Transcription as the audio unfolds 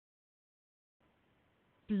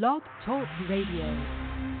Blog Talk Radio.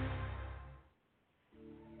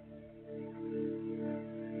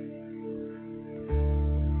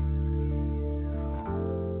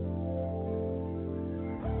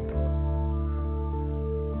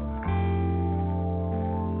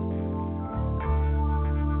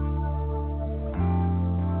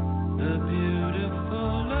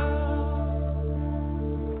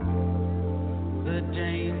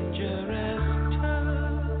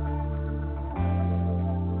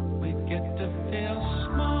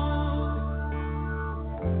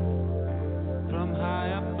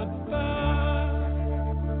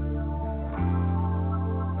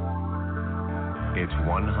 It's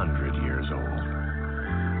 100 years old.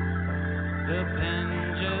 The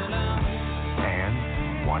pendulum.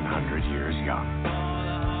 And 100 years young.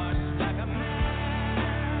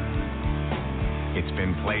 It's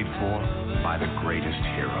been played for by the greatest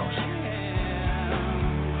heroes.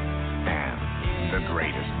 And the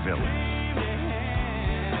greatest villains.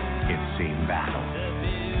 It's seen battle.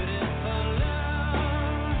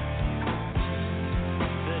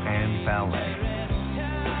 And ballet.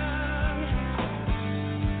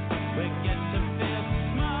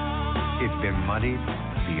 It's been muddied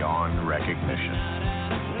beyond recognition.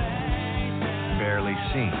 Barely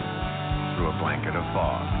seen through a blanket of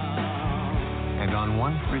fog. And on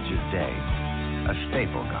one frigid day, a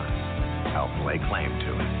staple gun helped lay claim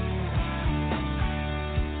to it.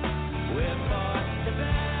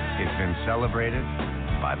 It's been celebrated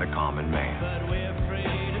by the common man.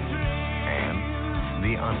 And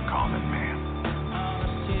the uncommon man.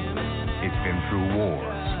 It's been through wars.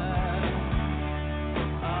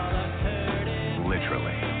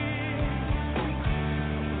 Literally.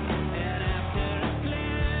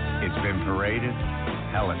 It's been paraded,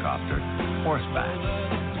 helicoptered, horseback,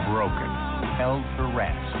 broken, held for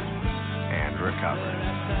rest, and recovered.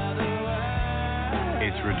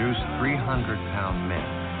 It's reduced 300-pound men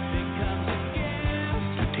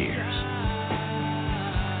to tears.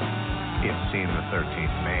 It's seen the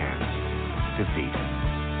 13th man defeated.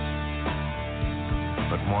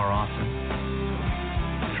 But more often,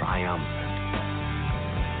 triumphant.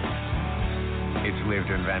 It's lived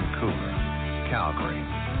in Vancouver, Calgary,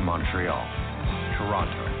 Montreal,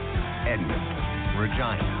 Toronto, Edmonton,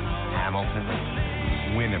 Regina, Hamilton,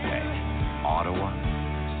 Winnipeg, Ottawa,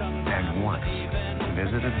 and once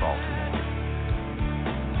visited Baltimore.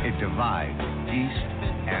 It divides east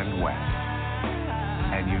and west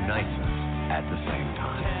and unites us at the same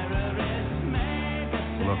time.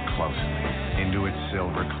 Look closely into its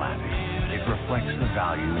silver cladding. It reflects the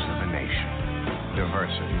values of a nation: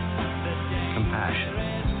 diversity, compassion,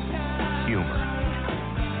 humor,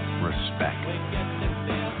 respect,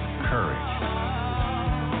 courage,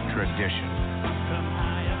 tradition,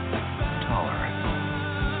 tolerance.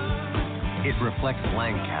 It reflects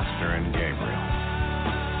Lancaster and Gabriel,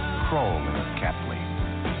 Kroll and Kepley,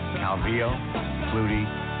 Calvillo, Flutie,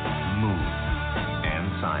 Mood, and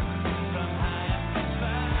Simon.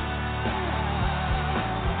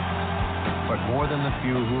 But more than the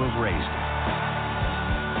few who have raised it,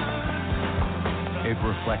 it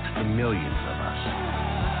reflects the millions of us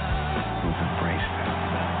who've embraced it.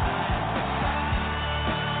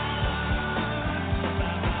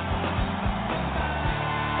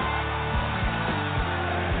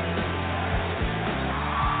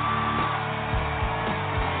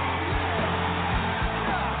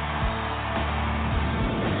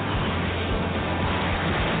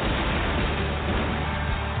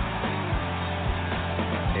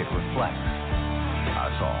 It reflects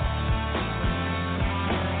us all.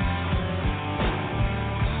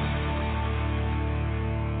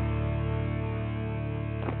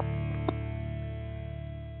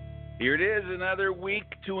 Here it is, another week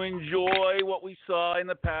to enjoy what we saw in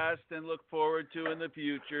the past and look forward to in the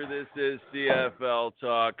future. This is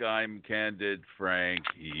CflTalk. I'm Candid Frank.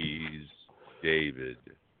 He's David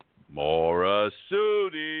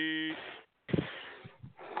Morassutti.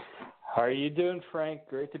 How are you doing, Frank?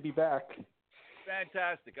 Great to be back.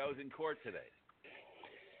 Fantastic. I was in court today.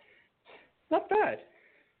 Not bad.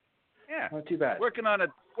 Yeah. Not too bad. Working on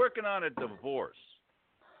a divorce.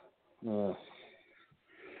 You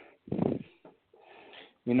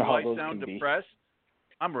know Do how I those sound can depressed?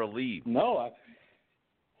 I'm relieved. No,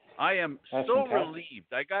 I am that's so fantastic.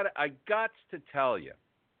 relieved. I got to tell you,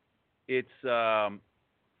 it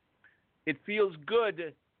feels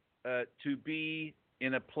good to be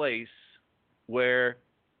in a place where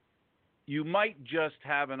you might just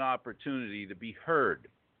have an opportunity to be heard,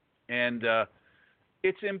 and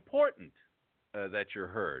it's important that you're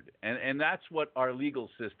heard, and that's what our legal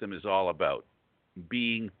system is all about: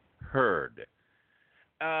 being heard.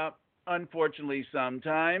 unfortunately,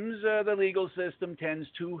 sometimes the legal system tends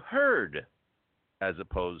to herd as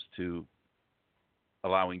opposed to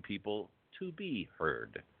allowing people to be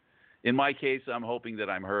heard. In my case, I'm hoping that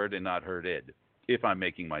I'm heard and not herded, if I'm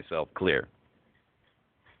making myself clear.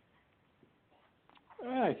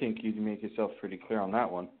 I think you can make yourself pretty clear on that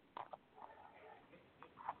one.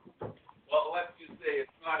 Well, let's just say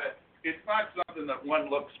it's not something that one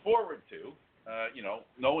looks forward to.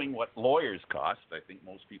 Knowing what lawyers cost, I think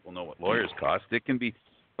most people know what lawyers cost. It can be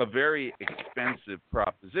a very expensive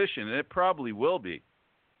proposition, and it probably will be.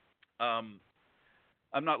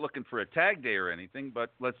 I'm not looking for a tag day or anything,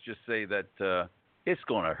 but let's just say that it's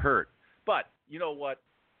going to hurt. But you know what?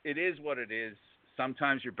 It is what it is.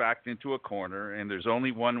 Sometimes you're backed into a corner, and there's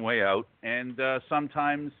only one way out. And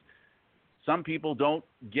sometimes some people don't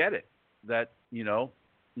get it. That,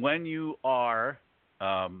 when you are,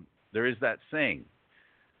 there is that saying,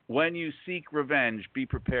 when you seek revenge, be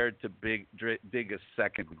prepared to dig a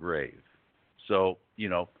second grave. So,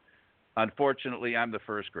 unfortunately, I'm the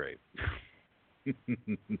first grave.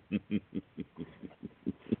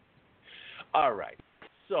 All right.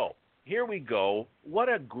 So here we go. What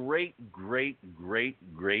a great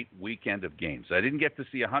weekend of games. I didn't get to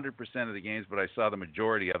see 100% of the games, but I saw the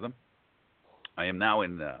majority of them. I am now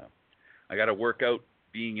I got to work out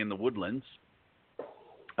being in the Woodlands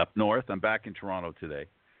up north. I'm back in Toronto today.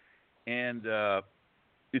 And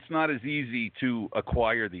it's not as easy to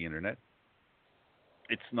acquire the internet.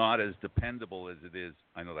 It's not as dependable as it is.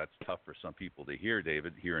 I know that's tough for some people to hear,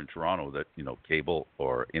 David, here in Toronto, that, cable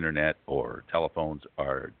or internet or telephones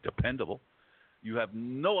are dependable. You have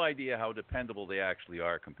no idea how dependable they actually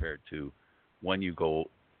are compared to when you go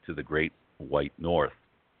to the Great White North.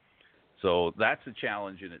 So that's a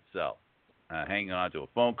challenge in itself. Hanging on to a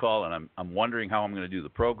phone call, and I'm wondering how I'm going to do the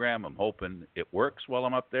program. I'm hoping it works while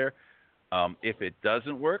I'm up there. If it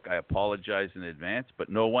doesn't work, I apologize in advance. But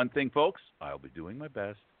know one thing, folks, I'll be doing my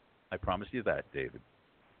best. I promise you that, David.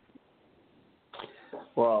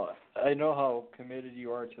 Well, I know how committed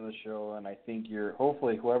you are to the show, and I think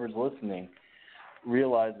hopefully whoever's listening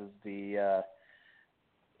realizes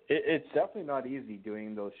it's definitely not easy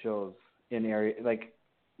doing those shows in area. Like,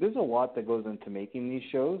 there's a lot that goes into making these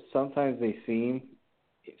shows. Sometimes they seem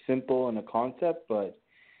simple in a concept, but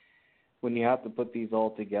when you have to put these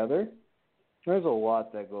all together, there's a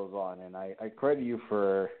lot that goes on, and I credit you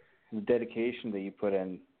for the dedication that you put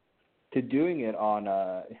in to doing it on,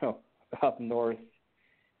 up north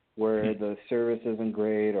where the service isn't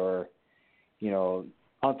great, or,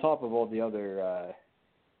 on top of all the other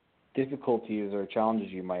difficulties or challenges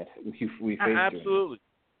we face. Absolutely.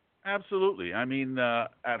 Absolutely. I mean,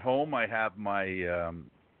 at home I have my,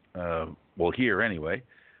 here anyway,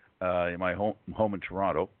 in my home in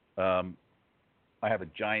Toronto, I have a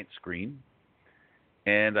giant screen,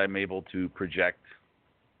 and I'm able to project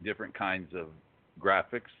different kinds of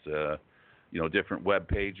graphics, different web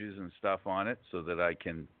pages and stuff on it, so that I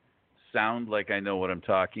can sound like I know what I'm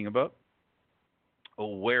talking about.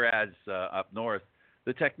 Whereas up north,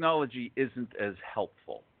 the technology isn't as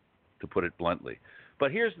helpful, to put it bluntly.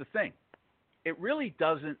 But here's the thing. It really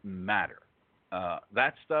doesn't matter.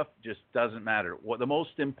 That stuff just doesn't matter. What the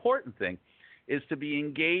most important thing is to be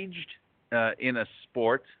engaged in a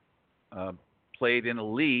sport, played in a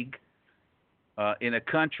league, in a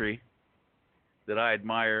country that I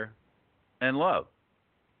admire and love.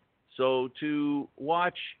 So to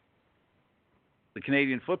watch the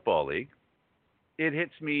Canadian Football League, it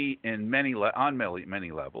hits me in many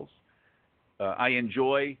levels. I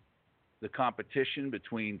enjoy the competition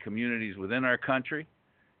between communities within our country.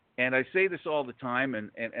 And I say this all the time,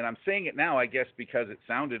 and I'm saying it now, I guess, because it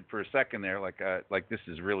sounded for a second there like this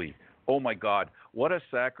is really, oh my God, what a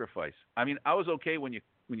sacrifice. I mean, I was okay when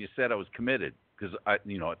you said I was committed, because at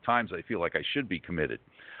times I feel like I should be committed.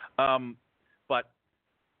 But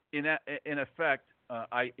in effect,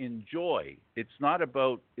 I enjoy. It's not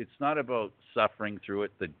about suffering through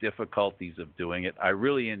it, the difficulties of doing it. I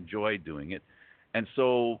really enjoy doing it, and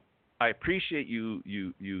so I appreciate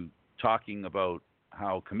you talking about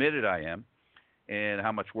how committed I am and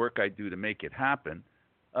how much work I do to make it happen.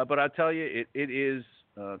 But I'll tell you, it is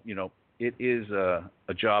a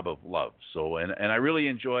job of love. So, and I really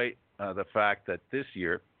enjoy the fact that this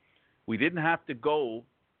year we didn't have to go.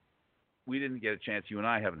 We didn't get a chance. You and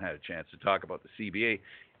I haven't had a chance to talk about the CBA.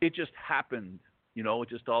 It just happened,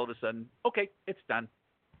 just all of a sudden. Okay, it's done.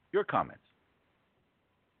 Your comments.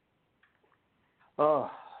 Oh,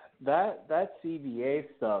 that CBA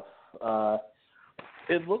stuff.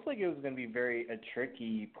 It looked like it was going to be a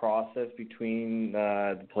tricky process between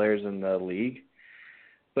the players in the league.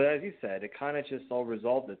 But as you said, it kind of just all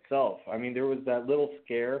resolved itself. I mean, there was that little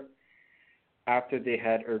scare after they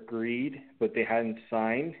had agreed, but they hadn't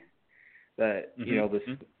signed, that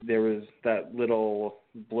there was that little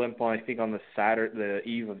blimp on, I think, on the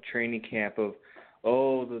eve of training camp of,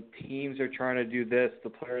 oh, the teams are trying to do this, the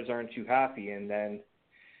players aren't too happy, and then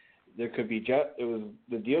there could be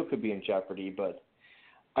the deal could be in jeopardy. But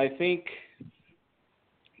I think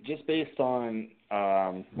just based on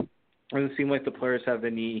it doesn't seem like the players have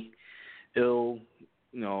any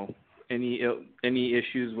any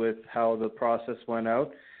issues with how the process went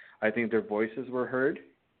out. I think their voices were heard.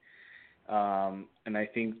 And I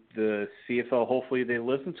think the CFL, hopefully they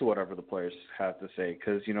listen to whatever the players have to say,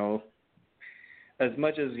 because, as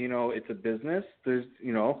much as, it's a business, there's,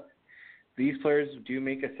 these players do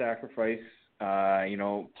make a sacrifice,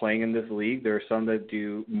 playing in this league. There are some that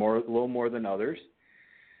do a little more than others.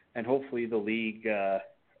 And hopefully the league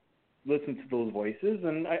listen to those voices.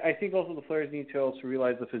 And I think also the players need to also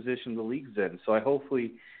realize the position the league's in. So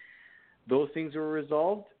hopefully those things were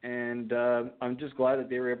resolved, and I'm just glad that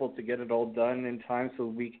they were able to get it all done in time so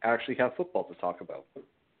we actually have football to talk about.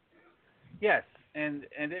 Yes, and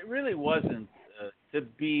it really wasn't, to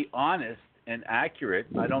be honest and accurate.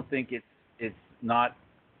 I don't think it's not,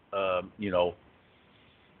 I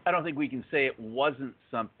don't think we can say it wasn't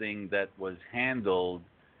something that was handled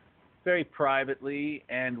very privately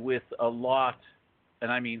and with a lot,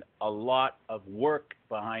 and I mean a lot of work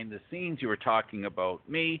behind the scenes. You were talking about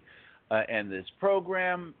me. And this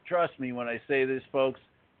program, trust me when I say this, folks,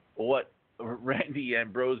 what Randy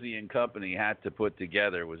Ambrosie and company had to put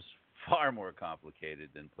together was far more complicated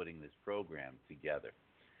than putting this program together.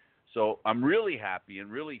 So I'm really happy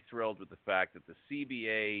and really thrilled with the fact that the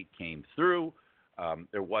CBA came through.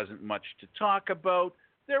 There wasn't much to talk about.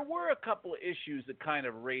 There were a couple of issues that kind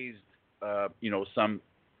of raised, some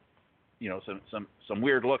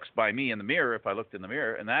weird looks by me in the mirror if I looked in the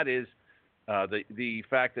mirror, and that is the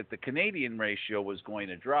fact that the Canadian ratio was going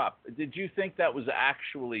to drop. Did you think that was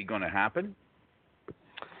actually going to happen?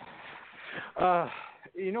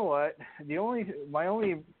 You know what? My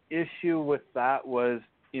only issue with that was,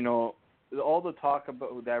 all the talk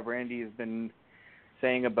about that Randy has been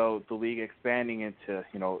saying about the league expanding into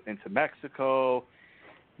Mexico.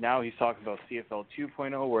 Now he's talking about CFL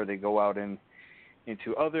 2.0, where they go out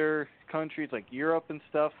into other countries like Europe and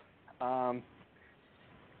stuff.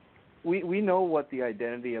 We know what the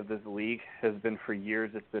identity of this league has been for years.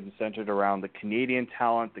 It's been centered around the Canadian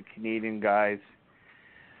talent, the Canadian guys.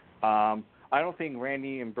 I don't think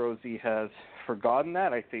Randy Ambrosie has forgotten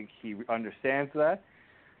that. I think he understands that.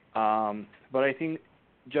 But I think,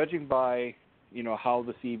 judging by how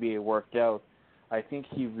the CBA worked out, I think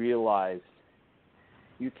he realized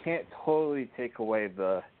you can't totally take away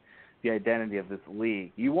the identity of this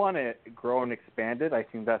league. You want to grow and expand it. I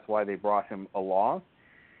think that's why they brought him along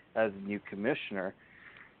as a new commissioner,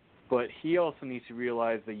 but he also needs to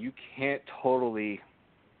realize that you can't totally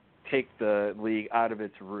take the league out of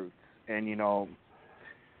its roots. And,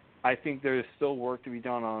 I think there's still work to be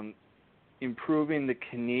done on improving the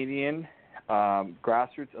Canadian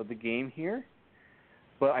grassroots of the game here,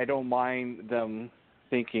 but I don't mind them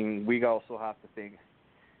thinking we also have to think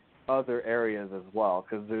other areas as well,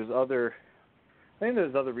 because there's other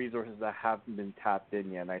resources that haven't been tapped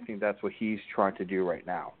in yet, and I think that's what he's trying to do right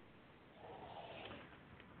now.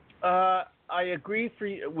 I agree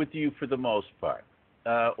with you for the most part.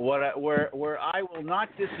 Where I will not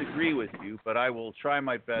disagree with you, but I will try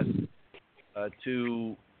my best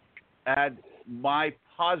to add my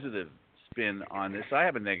positive spin on this. I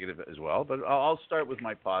have a negative as well, but I'll start with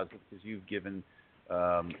my positive because you've given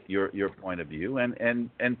your point of view.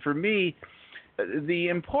 And for me, the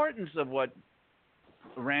importance of what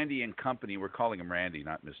Randy and company, we're calling him Randy,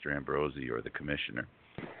 not Mr. Ambrosie or the commissioner.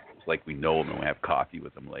 It's like we know him and we have coffee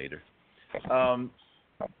with him later.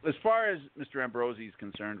 As far as Mr. Ambrosie is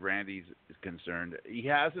concerned, Randy is concerned, he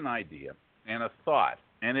has an idea and a thought,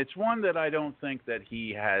 and it's one that I don't think that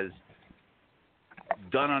he has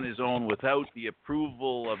done on his own without the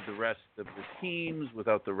approval of the rest of the teams,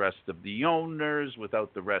 without the rest of the owners,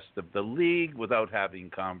 without the rest of the league, without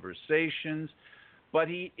having conversations. But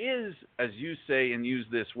he is, as you say and use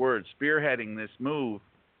this word, spearheading this move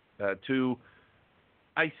to,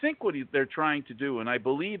 I think what they're trying to do, and I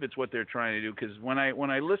believe it's what they're trying to do, because when I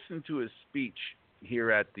listened to his speech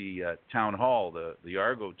here at the town hall, the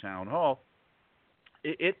Argo town hall,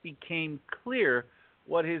 it became clear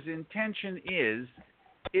what his intention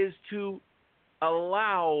is to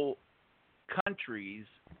allow countries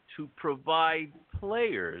to provide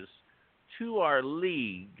players to our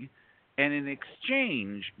league, and in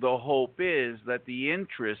exchange, the hope is that the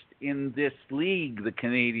interest in this league, the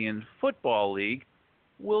Canadian Football League,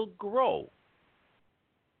 will grow.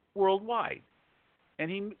 worldwide. And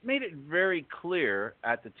he made it very clear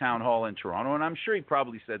at the town hall in Toronto, and I'm sure he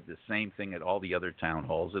probably said the same thing at all the other town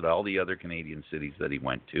halls, at all the other Canadian cities that he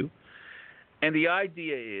went to. And the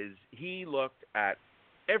idea is he looked at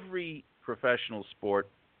every professional sport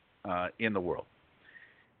in the world.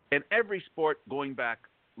 And every sport going back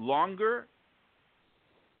longer,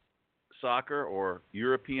 soccer or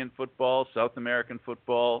European football, South American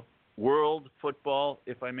football, world football,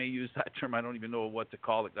 if I may use that term. I don't even know what to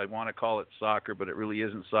call it. I want to call it soccer, but it really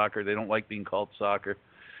isn't soccer. They don't like being called soccer.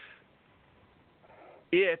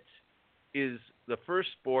 It is the first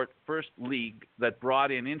league that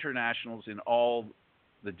brought in internationals in all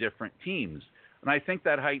the different teams. And I think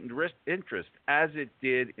that heightened interest, as it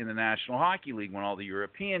did in the National Hockey League when all the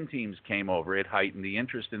European teams came over. It heightened the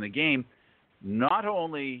interest in the game, not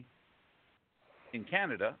only in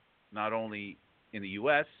Canada, not only in the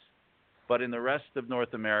U.S., but in the rest of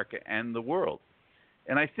North America and the world.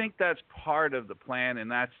 And I think that's part of the plan, and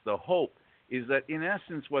that's the hope, is that in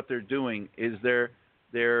essence what they're doing is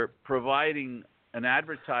they're providing an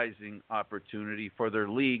advertising opportunity for their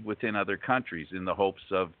league within other countries in the hopes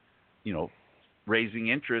of, raising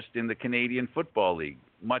interest in the Canadian Football League,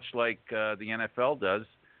 much like the NFL does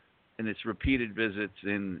in its repeated visits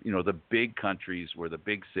in, the big countries where the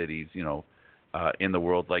big cities, in the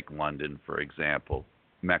world, like London, for example,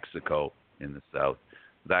 Mexico in the south,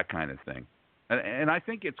 that kind of thing. And I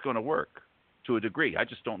think it's going to work to a degree. I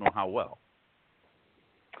just don't know how well.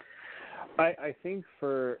 I think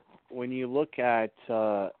when you look at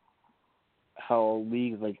how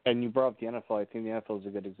leagues and you brought up the NFL, I think the NFL is a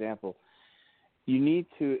good example. You need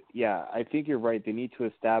to, I think you're right. They need to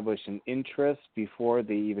establish an interest before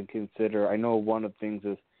they even consider. I know one of the things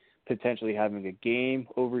is potentially having a game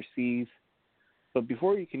overseas, but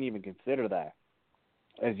before you can even consider that,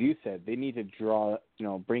 as you said, they need to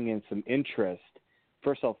bring in some interest.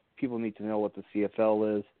 First off, people need to know what the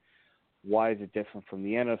CFL is. Why is it different from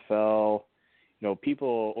the NFL?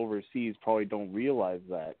 People overseas probably don't realize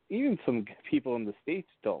that. Even some people in the States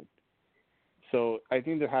don't. So I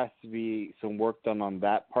think there has to be some work done on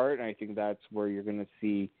that part, and I think that's where you're going to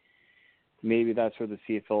see, maybe that's where the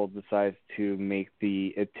CFL decides to make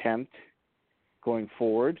the attempt going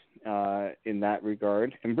forward in that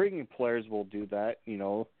regard. And bringing players will do that,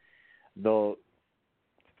 though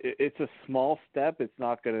it's a small step. It's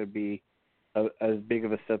not going to be as big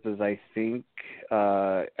of a step as I think.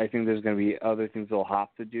 I think there's going to be other things they'll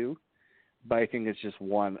have to do, but I think it's just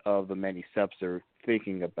one of the many steps they're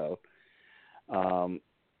thinking about.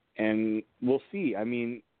 And we'll see. I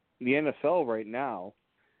mean, the NFL right now,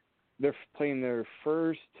 they're playing their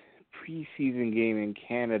first preseason game in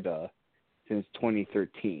Canada since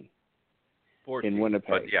 2013 in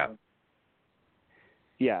Winnipeg.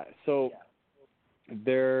 But so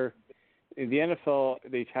they're in the NFL.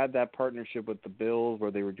 They've had that partnership with the Bills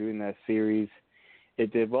where they were doing that series.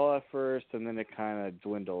 It did well at first, and then it kind of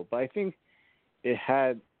dwindled. But I think it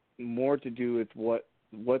had more to do with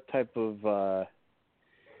what type of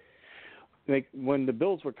when the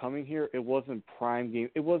Bills were coming here, it wasn't prime game.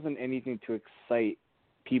 It wasn't anything to excite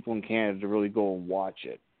people in Canada to really go and watch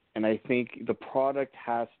it. And I think the product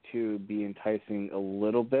has to be enticing a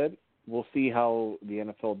little bit. We'll see how the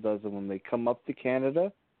NFL does it when they come up to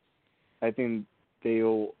Canada. I think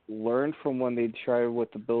they'll learn from when they tried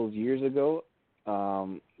with the Bills years ago.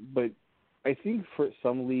 But I think for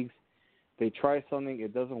some leagues, they try something,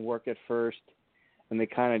 it doesn't work at first, and they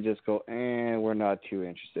kind of just go, we're not too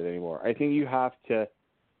interested anymore. I think you have to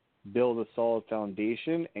build a solid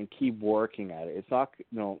foundation and keep working at it. It's not,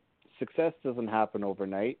 success doesn't happen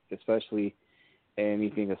overnight, especially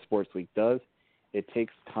anything a sports league does. It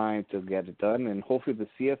takes time to get it done, and hopefully the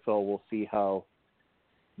CFL will see how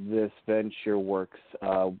this venture works,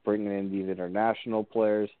 bringing in these international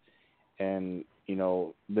players and,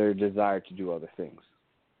 their desire to do other things.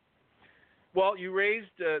 Well, you raised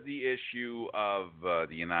the issue of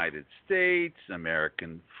the United States,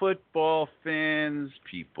 American football fans,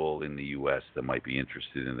 people in the U.S. that might be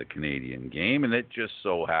interested in the Canadian game, and it just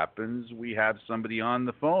so happens we have somebody on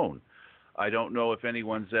the phone. I don't know if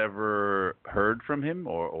anyone's ever heard from him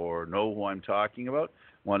or know who I'm talking about.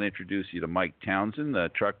 I want to introduce you to Mike Townsend, the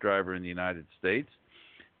truck driver in the United States.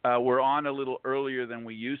 We're on a little earlier than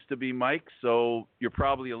we used to be, Mike, so you're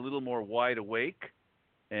probably a little more wide awake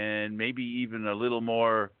and maybe even a little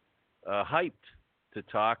more hyped to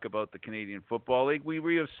talk about the Canadian Football League.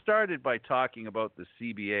 We have started by talking about the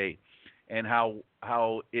CBA and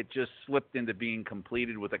how it just slipped into being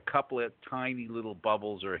completed with a couple of tiny little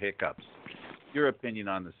bubbles or hiccups. Your opinion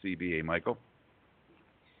on the CBA, Michael?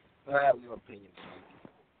 I have no opinion.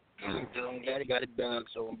 I'm glad he got it done,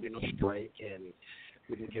 so no strike, and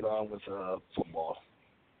we can get on with football.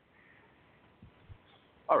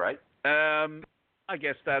 All right. I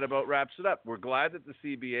guess that about wraps it up. We're glad that the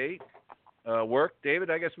CBA worked.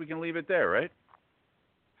 David, I guess we can leave it there, right?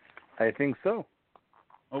 I think so.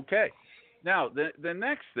 Okay. Now, the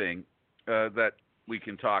next thing that we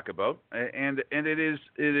can talk about, and it is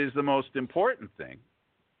the most important thing.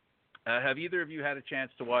 Have either of you had a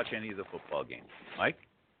chance to watch any of the football games? Mike?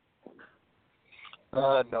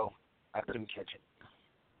 No, I couldn't catch it.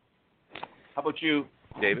 How about you,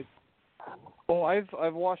 David? Well,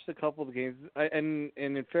 I've watched a couple of the games, and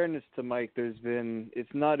in fairness to Mike, it's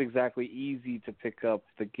not exactly easy to pick up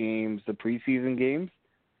the games, the preseason games.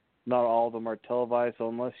 Not all of them are televised, so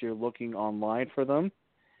unless you're looking online for them,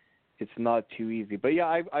 it's not too easy. But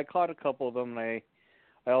yeah, I caught a couple of them, and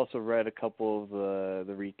I also read a couple of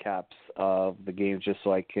the recaps of the games just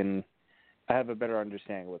so I have a better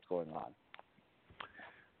understanding of what's going on.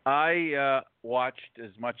 I watched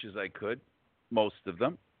as much as I could, most of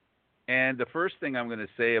them. And the first thing I'm going to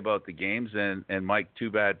say about the games, and Mike, too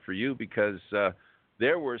bad for you, because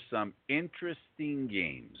there were some interesting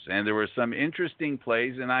games and there were some interesting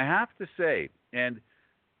plays. And I have to say, and,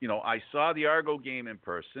 I saw the Argo game in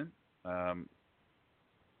person.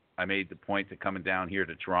 I made the point of coming down here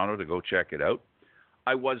to Toronto to go check it out.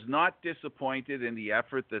 I was not disappointed in the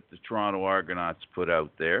effort that the Toronto Argonauts put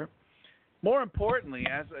out there. More importantly,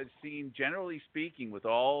 as I've seen, generally speaking, with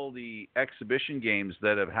all the exhibition games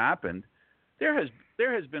that have happened, there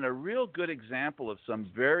has been a real good example of some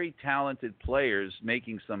very talented players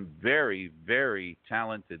making some very, very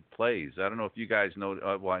talented plays. I don't know if you guys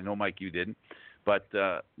know. Well, I know, Mike, you didn't. But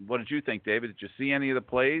what did you think, David? Did you see any of the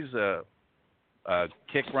plays?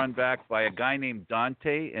 Kick run back by a guy named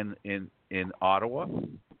Dante in Ottawa.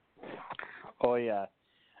 Oh yeah,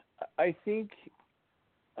 I think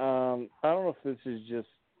I don't know if this is just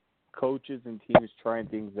coaches and teams trying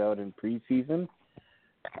things out in preseason.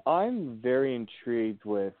 I'm very intrigued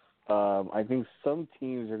with. I think some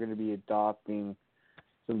teams are going to be adopting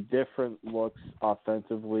some different looks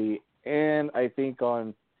offensively, and I think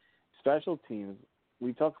on special teams,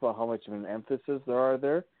 we talk about how much of an emphasis there are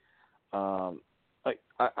there.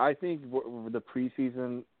 I think the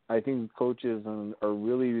preseason, I think coaches are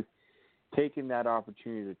really taking that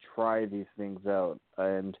opportunity to try these things out,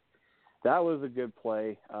 and that was a good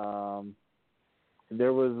play.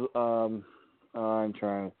 There was, I'm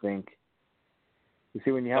trying to think. You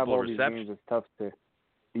see, when you have all these games, it's tough to.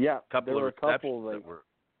 Yeah, there were a couple that were.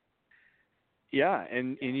 Yeah,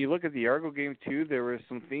 and you look at the Argo game too. There were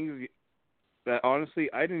some things that honestly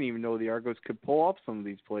I didn't even know the Argos could pull off some of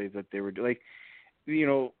these plays that they were doing. Like,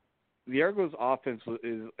 the Argos offense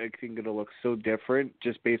is, I think, going to look so different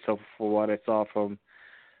just based off of what I saw from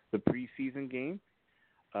the preseason game.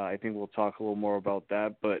 I think we'll talk a little more about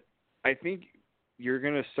that, but I think you're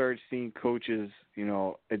going to start seeing coaches,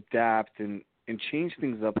 adapt and change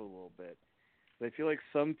things up a little bit. I feel like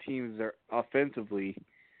some teams are offensively,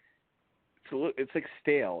 it's like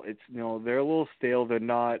stale. It's they're a little stale. They're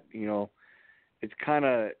not, it's kind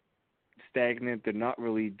of stagnant. They're not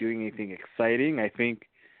really doing anything exciting. I think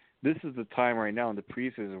this is the time right now in the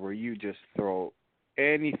preseason where you just throw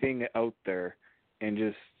anything out there and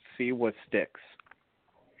just see what sticks.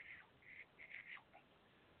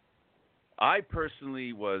 I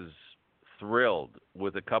personally was thrilled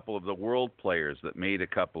with a couple of the world players that made a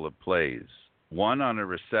couple of plays. One on a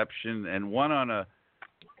reception and one on a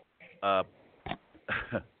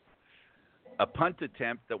punt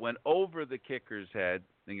attempt that went over the kicker's head.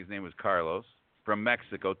 I think his name was Carlos from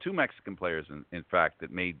Mexico. Two Mexican players, in fact,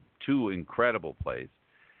 that made two incredible plays.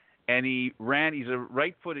 And he ran. He's a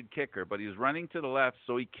right-footed kicker, but he was running to the left,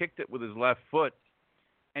 so he kicked it with his left foot.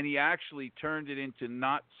 And he actually turned it into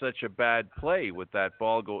not such a bad play with that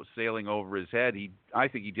ball sailing over his head. I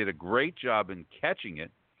think he did a great job in catching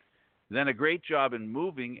it, then a great job in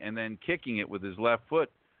moving and then kicking it with his left foot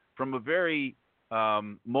from a very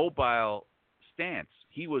mobile stance.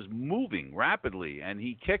 He was moving rapidly, and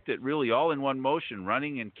he kicked it really all in one motion,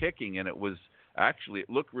 running and kicking, and it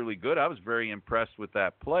looked really good. I was very impressed with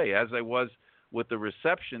that play, as I was with the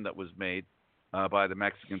reception that was made by the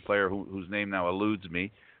Mexican player whose name now eludes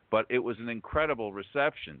me, but it was an incredible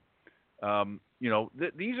reception. These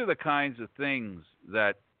are the kinds of things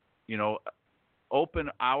that, open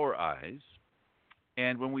our eyes.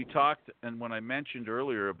 And when we talked and when I mentioned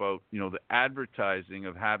earlier about, the advertising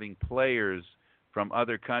of having players from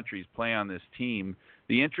other countries play on this team,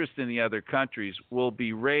 the interest in the other countries will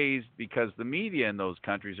be raised because the media in those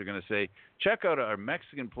countries are going to say, check out our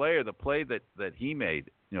Mexican player, the play that he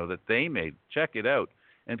made, that they made. Check it out.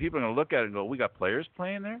 And people are going to look at it and go, we got players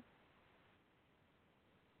playing there?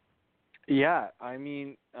 Yeah, I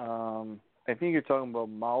mean, I think you're talking about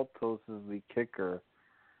Maltos is the kicker.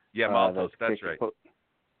 Yeah, Maltos, that's kicking.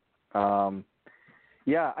 right.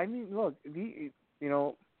 Yeah, I mean, look,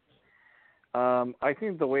 I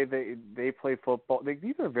think the way they play football,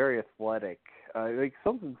 these are very athletic. Like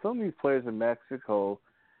some of these players in Mexico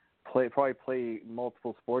probably play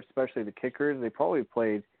multiple sports, especially the kickers. They probably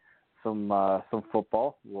played some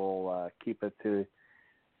football. We'll keep it to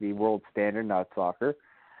the world standard, not soccer.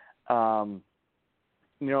 I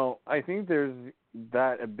think there's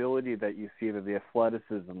that ability that you see, the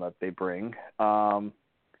athleticism that they bring.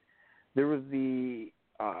 There was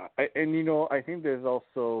I think there's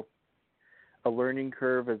also a learning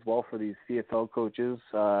curve as well for these CFL coaches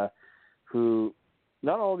who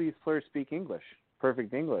not all these players speak English,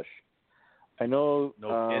 perfect English. I know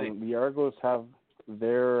the Argos have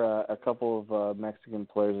a couple of Mexican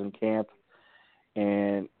players in camp,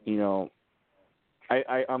 and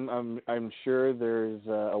I'm sure there's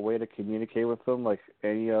a way to communicate with them like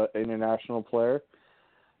any international player,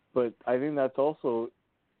 but I think that's also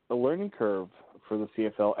a learning curve for the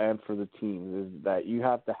CFL and for the teams, is that you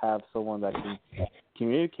have to have someone that can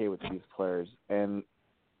communicate with these players. And,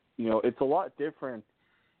 it's a lot different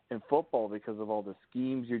in football because of all the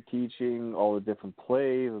schemes you're teaching, all the different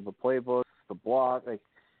plays, the playbooks, the block, like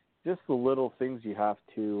just the little things you have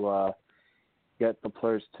to get the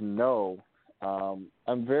players to know.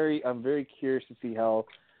 I'm very curious to see how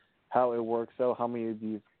it works out, how many of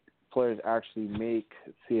these players actually make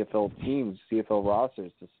CFL teams, CFL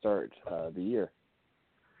rosters to start the year.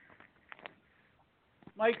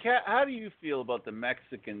 Mike, how do you feel about the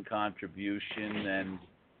Mexican contribution, and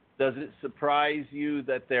does it surprise you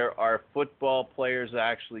that there are football players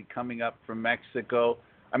actually coming up from Mexico?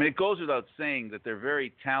 I mean, it goes without saying that they're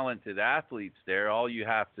very talented athletes there. All you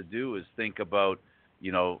have to do is think about,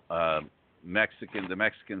 the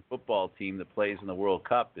Mexican football team that plays in the World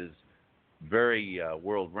Cup is very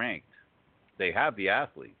world ranked. They have the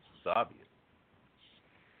athletes. It's obvious.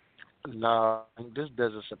 No, this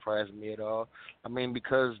doesn't surprise me at all. I mean,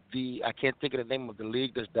 because I can't think of the name of the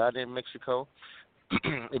league that's down in Mexico.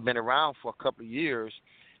 It's been around for a couple of years,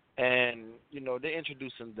 and they're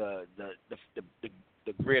introducing the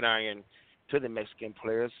gridiron to the Mexican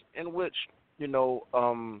players, in which we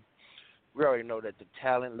already know that the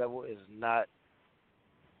talent level is not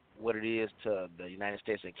what it is to the United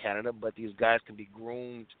States and Canada, but these guys can be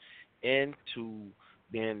groomed into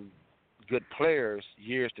being good players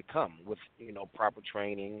years to come with proper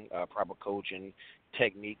training, proper coaching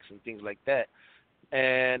techniques and things like that.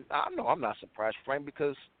 And I'm not surprised, Frank,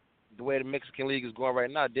 because the way the Mexican League is going right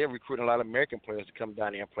now, they're recruiting a lot of American players to come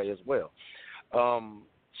down there and play as well. By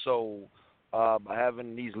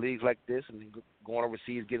having these leagues like this and going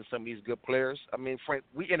overseas, getting some of these good players, I mean, Frank,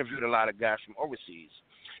 we interviewed a lot of guys from overseas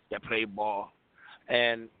that play ball,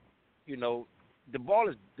 and the football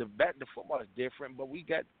is different, but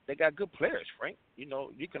they got good players, Frank.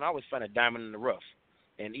 You can always find a diamond in the rough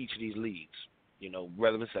in each of these leagues.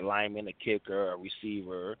 Whether it's a lineman, a kicker, a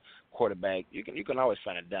receiver, quarterback, you can always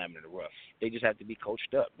find a diamond in the rough. They just have to be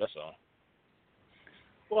coached up. That's all.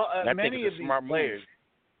 Well, many of these players.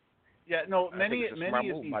 Yeah, no, many of these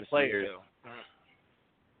players.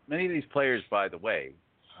 Many of these players, by the way,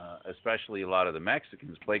 especially a lot of the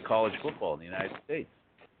Mexicans, play college football in the United States.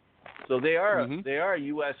 So they are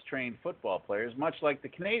U.S. trained football players, much like the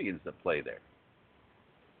Canadians that play there.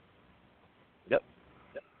 Yep.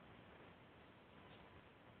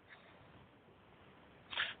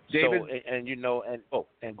 David, so,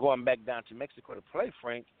 and going back down to Mexico to play,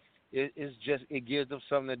 Frank, it gives them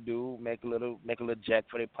something to do, make a little jack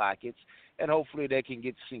for their pockets, and hopefully they can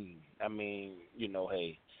get seen. I mean,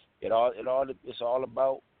 hey, it's all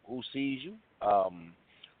about who sees you,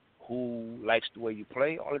 who likes the way you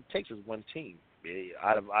play. All it takes is one team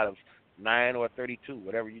out of 9 or 32,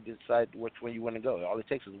 whatever you decide which way you want to go. All it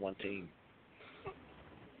takes is one team.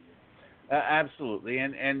 Absolutely,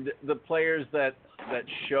 and the players that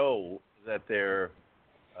show that they're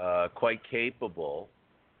quite capable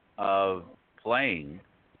of playing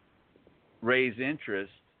raise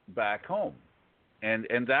interest back home, and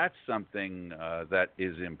that's something that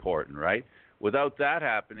is important, right? Without that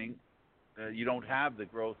happening, you don't have the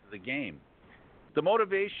growth of the game. The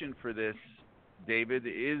motivation for this, David,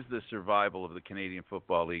 is the survival of the Canadian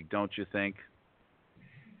Football League, don't you think?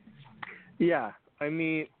 Yeah, I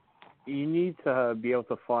mean, you need to be able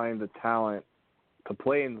to find the talent to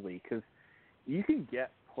play in the league, because you can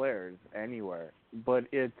get players anywhere, but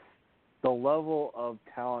it's the level of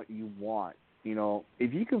talent you want.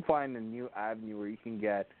 If you can find a new avenue where you can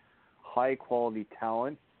get high-quality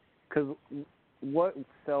talent, because what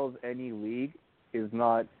sells any league is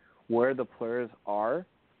not where the players are,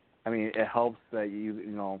 I mean, it helps that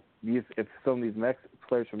if some of these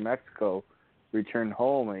players from Mexico return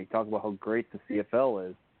home and you talk about how great the CFL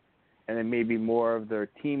is, and then maybe more of their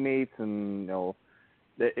teammates, and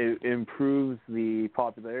it improves the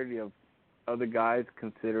popularity of other guys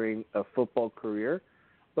considering a football career.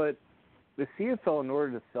 But the CFL, in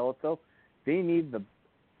order to sell itself, they need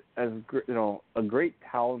a great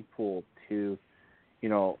talent pool to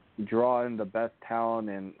draw in the best talent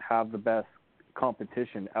and have the best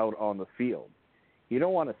competition out on the field. You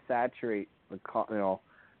don't want to saturate the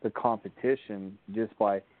competition just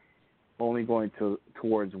by only going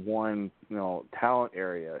towards one talent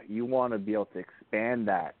area. You want to be able to expand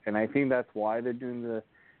that, and I think that's why they're doing the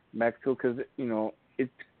Mexico, because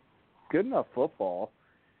it's good enough football.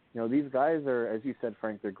 These guys are, as you said,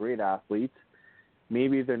 Frank, they're great athletes.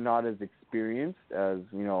 Maybe they're not as experienced as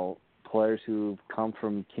players who've come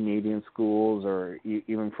from Canadian schools or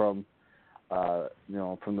even from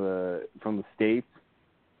from the States.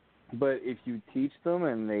 But if you teach them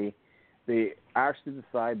and they actually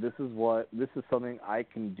decide this is something I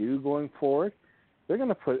can do going forward, they're going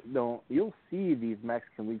to put you'll see these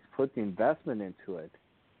Mexican leagues put the investment into it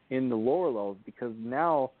in the lower levels, because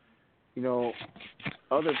now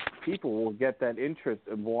other people will get that interest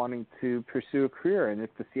of wanting to pursue a career. And if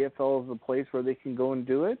the CFL is a place where they can go and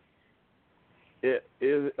do it, it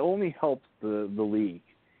only helps the league,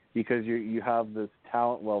 because you have this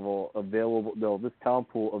talent level available, this talent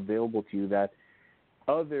pool available to you that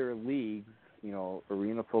other leagues,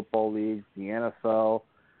 arena football leagues, the NFL,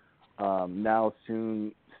 now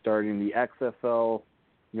soon starting the XFL,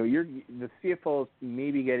 the CFL is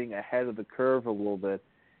maybe getting ahead of the curve a little bit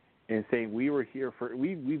and saying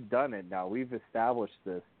we've done it now, we've established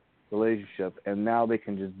this relationship, and now they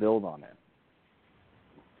can just build on it.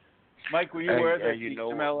 Mike, were you aware that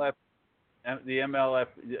the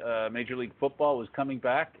MLF Major League Football was coming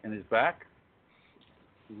back and is back?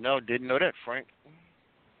 No, didn't know that, Frank.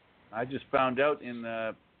 I just found out in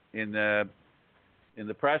the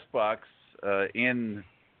press box at the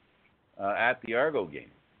Argo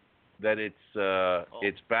game that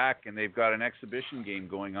it's back, and they've got an exhibition game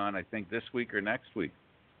going on, I think this week or next week,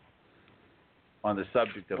 on the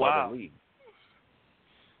subject of other leagues.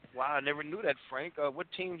 Wow, I never knew that, Frank.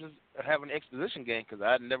 What teams have an exhibition game? Because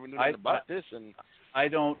I never knew about this. And I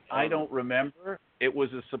don't remember. It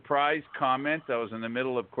was a surprise comment. I was in the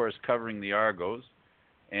middle, of course, covering the Argos,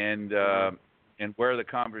 and where the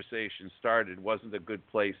conversation started wasn't a good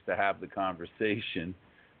place to have the conversation.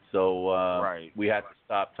 So we had to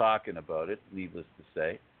stop talking about it, needless to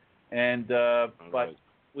say. And but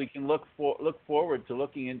we can look forward to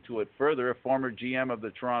looking into it further. A former GM of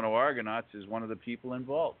the Toronto Argonauts is one of the people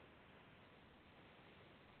involved.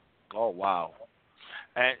 Oh, wow.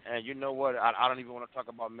 And you know what? I don't even want to talk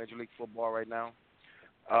about Major League Football right now.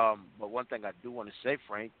 But one thing I do want to say,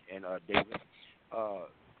 Frank and David, the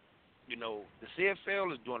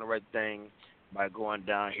CFL is doing the right thing by going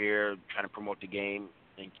down here, trying to promote the game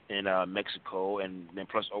in Mexico and then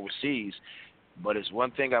plus overseas. But it's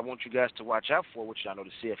one thing I want you guys to watch out for, which I know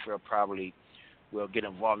the CFL probably will get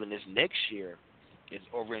involved in this next year, is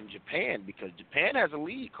over in Japan, because Japan has a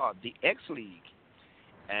league called the X League.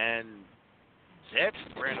 And that's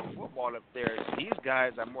brand of football up there. These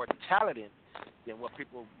guys are more talented than what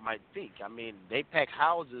people might think. I mean, they pack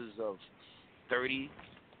houses of 30,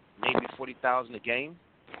 maybe 40,000 a game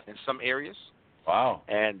in some areas. Wow.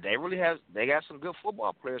 And they got some good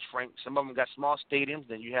football players, Frank. Some of them got small stadiums.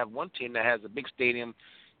 Then you have one team that has a big stadium,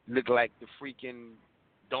 look like the freaking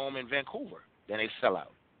Dome in Vancouver. Then they sell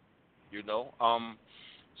out,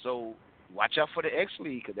 So watch out for the X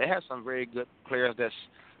League, because they have some very good players that's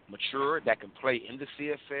mature, that can play in the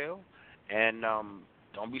CFL. And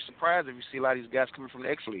don't be surprised if you see a lot of these guys coming from the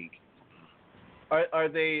X League. Are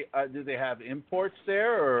they? Do they have imports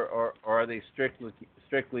there, or are they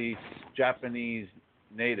strictly Japanese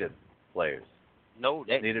native players? No,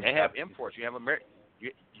 they have imports. You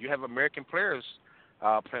have American players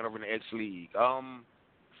playing over in the X League.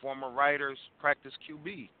 Former Riders practice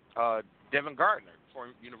QB. Devin Gardner,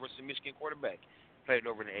 former University of Michigan quarterback, played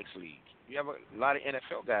over in the X League. You have a lot of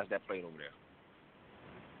NFL guys that played over there.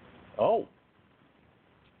 Oh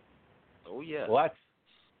yeah. Well,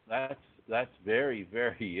 that's very,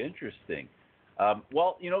 very interesting.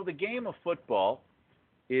 Well, the game of football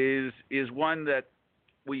is one that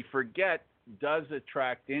we forget does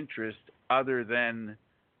attract interest other than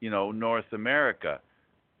North America.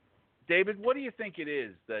 David, what do you think it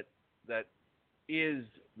is that is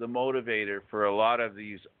the motivator for a lot of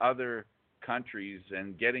these other countries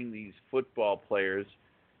and getting these football players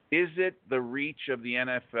Is it the reach of the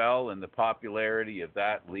NFL and the popularity of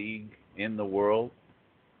that league in the world?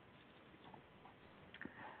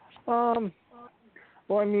 Well,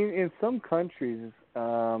 I mean, in some countries,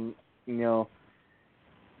 they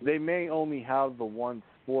may only have the one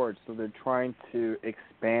sport, so they're trying to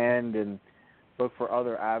expand and look for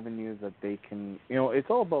other avenues that they can. It's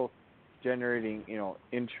all about generating,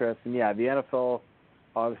 interest. And yeah, the NFL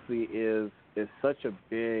obviously is such a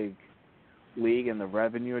big league, and the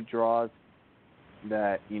revenue it draws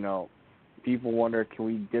that people wonder, can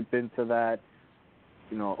we dip into that,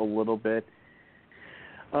 a little bit.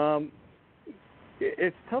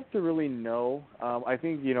 It's tough to really know. I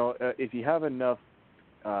think if you have enough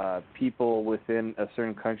people within a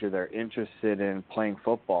certain country that are interested in playing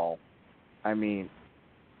football, I mean,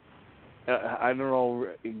 I don't know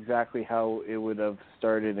exactly how it would have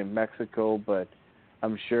started in Mexico, but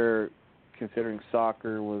I'm sure, considering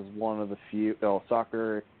soccer was one of the few.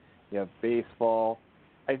 Soccer, you have baseball.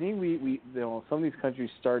 I think we some of these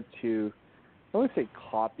countries start to, I don't want to say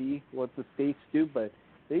copy what the States do, but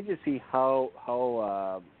they just see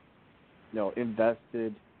how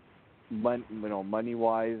invested money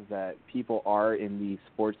wise that people are in these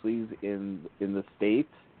sports leagues in the States.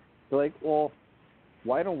 They're like, well,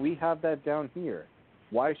 why don't we have that down here?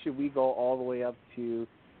 Why should we go all the way up to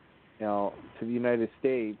to the United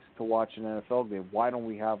States to watch an NFL game? Why don't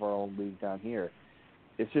we have our own league down here?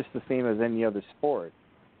 It's just the same as any other sport.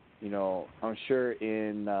 I'm sure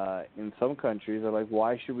in some countries they're like,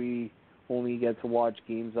 why should we only get to watch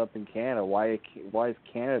games up in Canada? Why is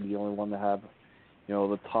Canada the only one to have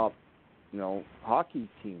the top hockey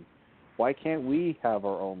team? Why can't we have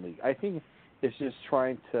our own league? I think it's just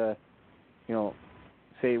trying to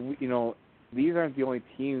say these aren't the only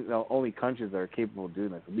teams, only countries that are capable of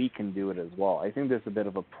doing this. We can do it as well. I think there's a bit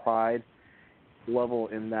of a pride level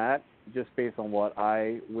in that, just based on what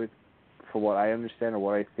I understand or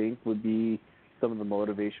what I think would be some of the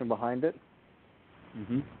motivation behind it.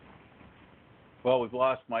 Mm-hmm. Well, we've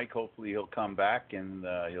lost Mike. Hopefully he'll come back and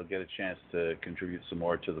he'll get a chance to contribute some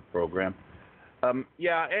more to the program. And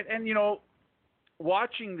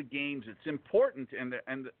watching the games, it's important, and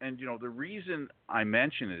the reason I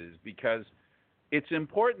mention it is because it's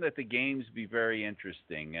important that the games be very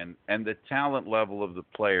interesting and the talent level of the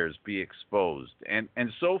players be exposed. And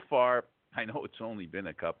so far, I know it's only been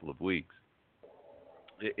a couple of weeks,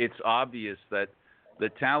 it's obvious that the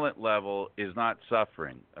talent level is not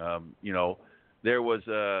suffering. There was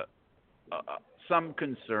some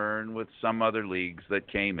concern with some other leagues that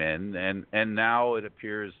came in, and now it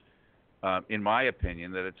appears, in my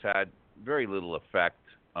opinion, that it's had very little effect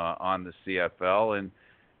on the CFL. And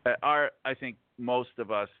I think most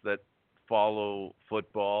of us that follow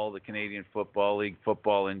football, the Canadian Football League,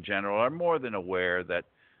 football in general, are more than aware that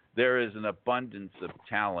there is an abundance of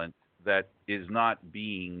talent that is not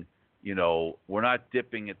being, we're not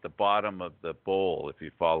dipping at the bottom of the bowl, if you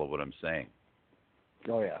follow what I'm saying.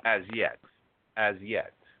 Oh, yeah. As yet.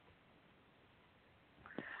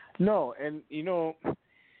 No, and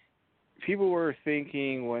people were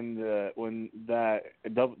thinking when the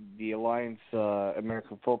Alliance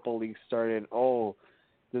American Football League started, oh,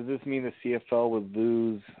 does this mean the CFL would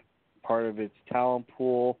lose part of its talent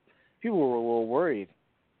pool? People were a little worried,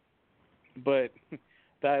 but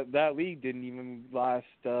that league didn't even last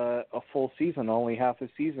a full season, only half a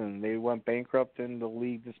season. They went bankrupt and the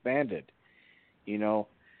league disbanded.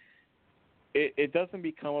 It doesn't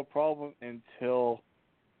become a problem until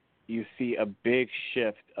you see a big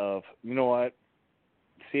shift of,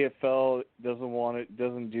 CFL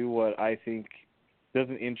doesn't do what I think,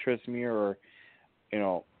 doesn't interest me, or,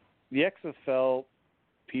 the XFL,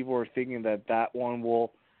 people are thinking that one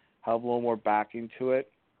will have a little more backing to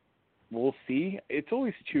it. We'll see. It's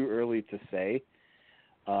always too early to say.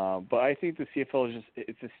 But I think the CFL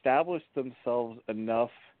it's established themselves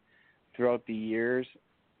enough throughout the years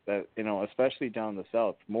that, especially down the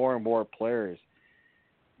South, more and more players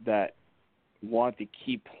that want to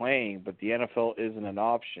keep playing, but the NFL isn't an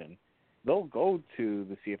option. They'll go to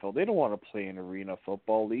the CFL. They don't want to play in arena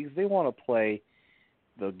football leagues. They want to play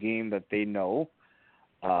the game that they know.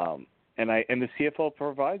 And the CFL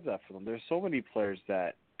provides that for them. There's so many players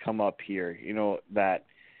that come up here, that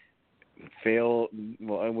fail.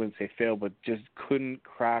 Well, I wouldn't say fail, but just couldn't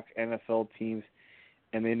crack NFL teams.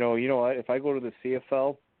 And they know, what, if I go to the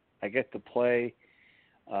CFL, I get to play.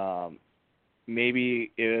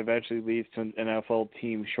 Maybe it eventually leads to an NFL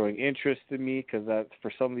team showing interest in me, because that,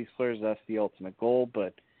 for some of these players, that's the ultimate goal.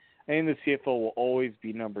 But I think the CFL will always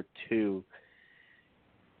be number two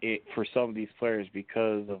for some of these players,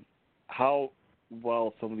 because of how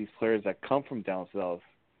well some of these players that come from down south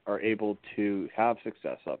are able to have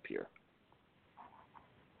success up here.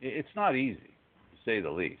 It's not easy, to say the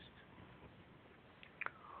least.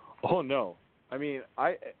 Oh no! I mean,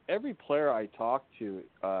 every player I talk to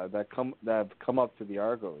that have come up to the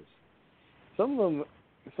Argos, some of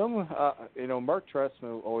them, Mark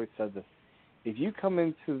Trestman always said this: if you come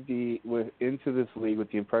into this league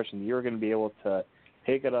with the impression that you're going to be able to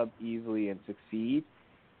pick it up easily and succeed,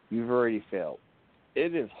 you've already failed.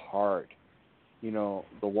 It is hard. The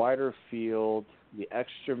wider field, the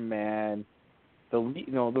extra man, the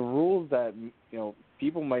rules that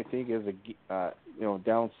people might think is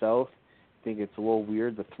down south think it's a little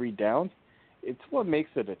weird, the 3 downs. It's what makes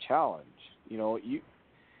it a challenge. The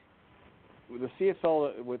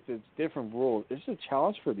CFL with its different rules, it's a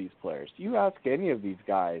challenge for these players. You ask any of these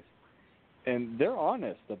guys, and they're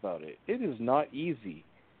honest about it. It is not easy.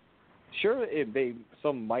 Sure,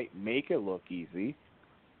 some might make it look easy,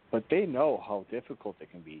 but they know how difficult it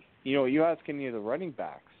can be. You ask any of the running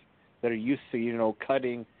backs that are used to,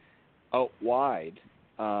 cutting out wide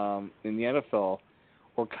in the NFL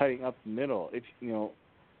or cutting up the middle. If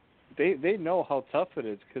they know how tough it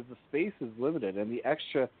is because the space is limited, and the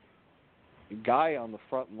extra guy on the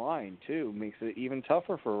front line too makes it even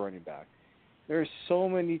tougher for a running back. There are so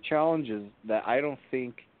many challenges that I don't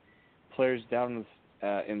think players down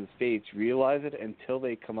in the States realize it until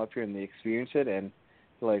they come up here and they experience it, and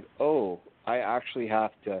they're like, oh, I actually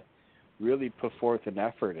have to really put forth an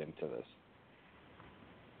effort into this.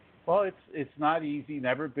 Well, it's not easy,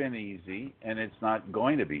 never been easy, and it's not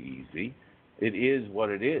going to be easy. It is what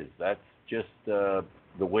it is. That's just the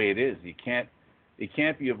way it is. It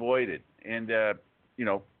can't be avoided. And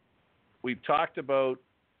we've talked about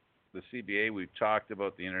the CBA. We've talked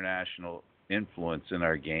about the international influence in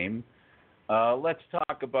our game. Let's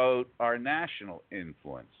talk about our national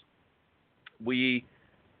influence. We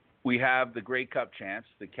have the Grey Cup champs,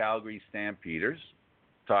 the Calgary Stampeders.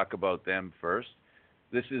 Talk about them first.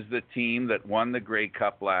 This is the team that won the Grey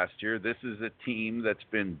Cup last year. This is a team that's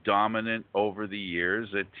been dominant over the years,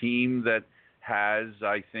 a team that has,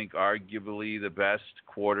 I think, arguably the best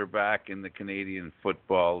quarterback in the Canadian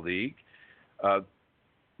Football League.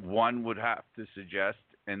 One would have to suggest,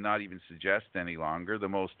 and not even suggest any longer, the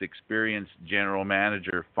most experienced general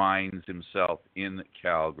manager finds himself in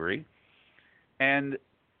Calgary. And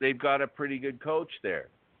they've got a pretty good coach there.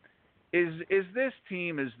 Is this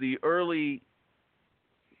team, is the early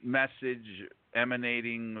message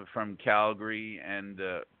emanating from Calgary and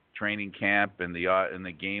training camp and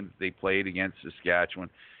the games they played against Saskatchewan,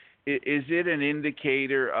 is it an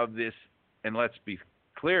indicator of this, and let's be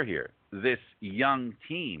clear here, this young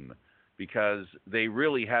team, because they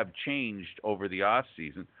really have changed over the off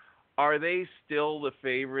season? Are they still the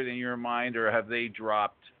favorite in your mind, or have they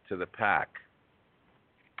dropped to the pack?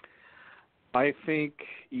 I think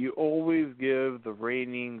you always give the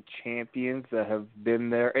reigning champions that have been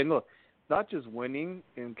there, and look, not just winning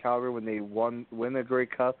in Calgary when they win the Grey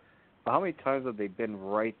Cup, but how many times have they been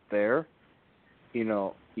right there?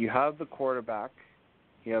 You have the quarterback,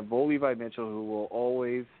 you have Bo Levi Mitchell, who will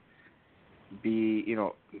always be,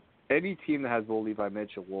 any team that has Bo Levi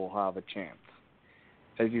Mitchell will have a chance.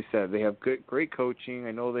 As you said, they have great coaching.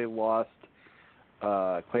 I know they lost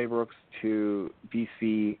Clay Brooks to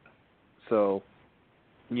BC. So,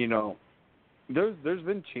 there's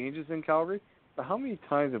been changes in Calgary, but how many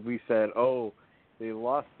times have we said, "Oh, they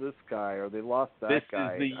lost this guy or they lost that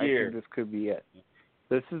guy"? This is the year. I think this could be it.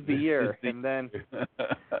 This is the year, and then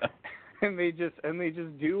and they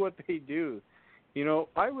just do what they do.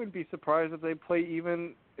 I wouldn't be surprised if they play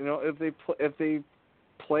even, if they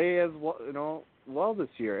play as well, well this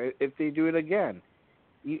year. If they do it again,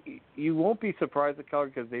 you won't be surprised at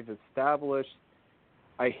Calgary because they've established.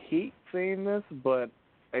 I hate saying this, but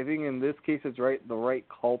I think in this case it's the right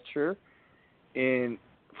culture. And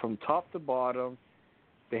from top to bottom,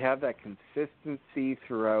 they have that consistency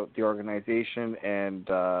throughout the organization. And,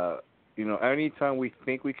 anytime we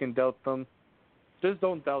think we can doubt them, just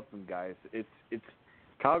don't doubt them, guys. It's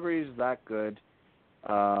Calgary is that good.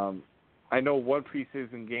 I know one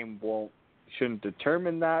preseason game shouldn't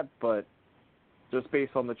determine that, but just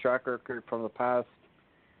based on the track record from the past,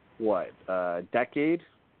 decade,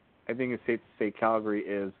 I think it's safe to say Calgary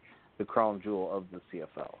is the crown jewel of the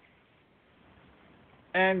CFL.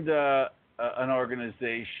 And an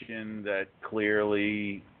organization that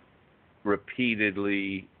clearly,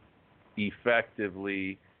 repeatedly,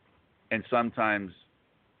 effectively, and sometimes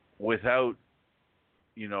without,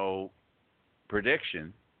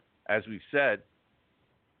 prediction, as we've said,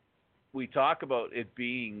 we talk about it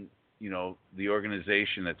being, the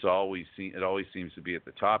organization that's always seems to be at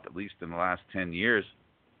the top, at least in the last 10 years.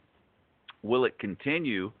 will it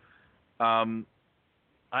continue? I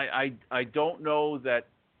don't know that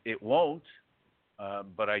it won't,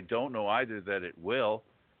 but I don't know either that it will.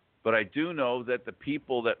 But I do know that the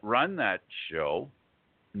people that run that show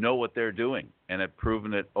know what they're doing and have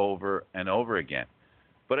proven it over and over again.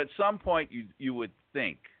 But at some point, you would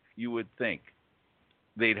think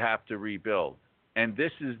they'd have to rebuild. And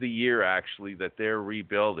this is the year, actually, that they're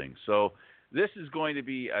rebuilding. So this is going to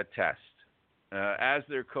be a test. As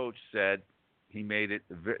their coach said,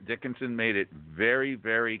 Dickinson made it very,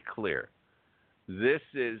 very clear. This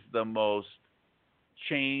is the most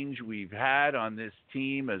change we've had on this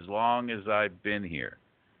team as long as I've been here.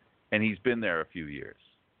 And he's been there a few years.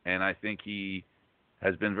 And I think he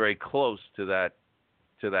has been very close to that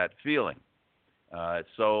feeling.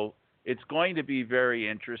 So it's going to be very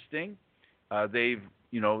interesting. They've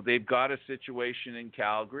got a situation in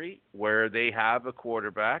Calgary where they have a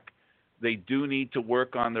quarterback. They do need to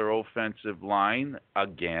work on their offensive line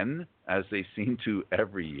again, as they seem to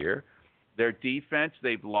every year. Their defense,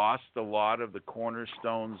 they've lost a lot of the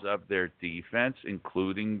cornerstones of their defense,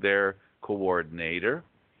 including their coordinator.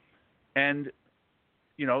 And,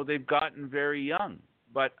 they've gotten very young.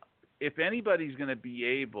 But if anybody's going to be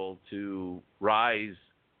able to rise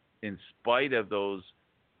in spite of those,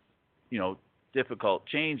 difficult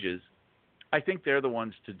changes, I think they're the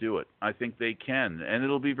ones to do it. I think they can, and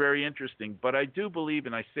it'll be very interesting. But I do believe,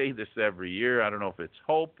 and I say this every year, I don't know if it's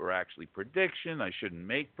hope or actually prediction. I shouldn't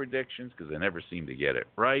make predictions because I never seem to get it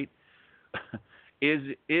right.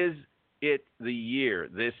 Is it the year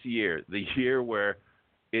where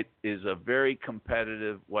it is a very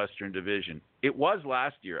competitive Western Division? It was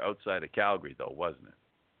last year outside of Calgary, though, wasn't it?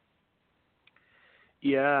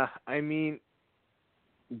 Yeah, I mean,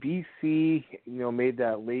 BC, made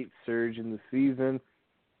that late surge in the season.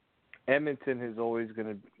 Edmonton is always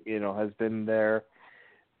going to, has been there.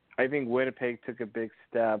 I think Winnipeg took a big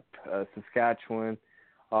step. Saskatchewan,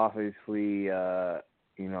 obviously,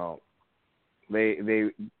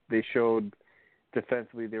 they showed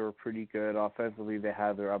defensively they were pretty good. Offensively, they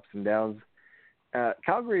had their ups and downs.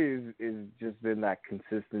 Calgary is just been that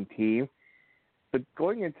consistent team. But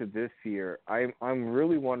going into this year, I'm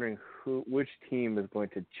really wondering which team is going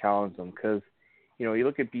to challenge them, because you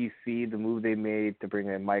look at BC, the move they made to bring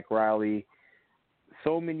in Mike Riley,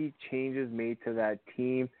 so many changes made to that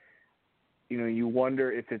team. You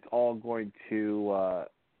wonder if it's all going to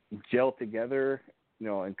gel together,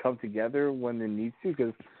 and come together when it needs to,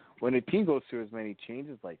 because when a team goes through as many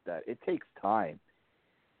changes like that, it takes time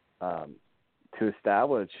to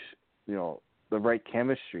establish, the right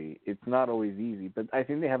chemistry. It's not always easy, but I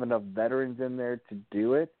think they have enough veterans in there to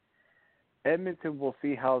do it. Edmonton, we'll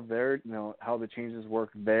see how how the changes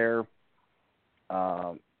work there.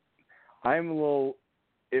 I'm a little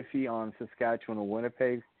iffy on Saskatchewan and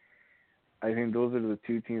Winnipeg. I think those are the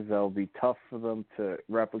two teams that will be tough for them to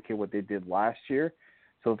replicate what they did last year.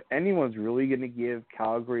 So if anyone's really going to give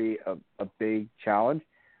Calgary a big challenge,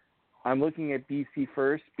 I'm looking at BC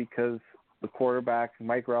first, because the quarterback,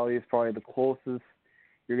 Mike Riley, is probably the closest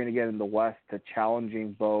you're going to get in the West to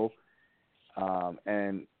challenging Bo.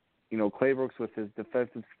 And, Claybrooks with his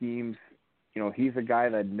defensive schemes, he's a guy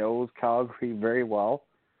that knows Calgary very well.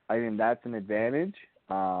 I think that's an advantage.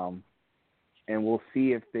 And we'll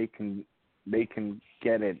see if they can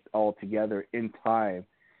get it all together in time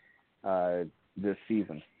this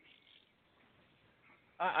season.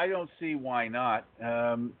 I don't see why not.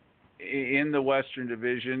 In the Western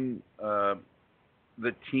Division,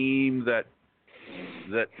 the team that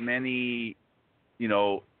many,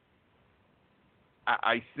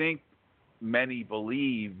 I think many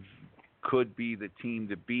believe could be the team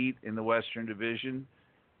to beat in the Western Division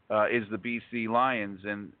is the BC Lions,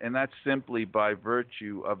 and that's simply by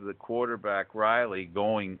virtue of the quarterback Riley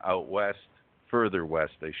going out west, further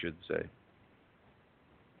west, I should say.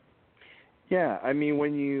 Yeah, I mean,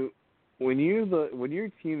 when you're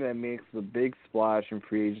a team that makes the big splash in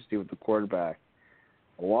free agency with the quarterback,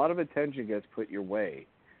 a lot of attention gets put your way.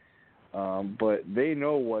 But they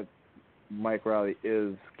know what Mike Riley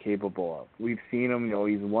is capable of. We've seen him.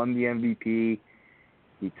 He's won the MVP.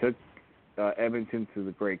 He took Edmonton to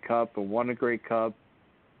the Grey Cup and won a Grey Cup.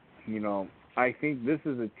 I think this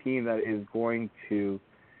is a team that is going to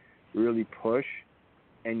really push.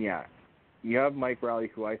 And yeah, you have Mike Riley,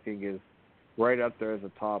 who I think is right up there as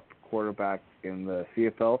a top quarterback in the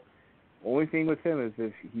CFL. Only thing with him is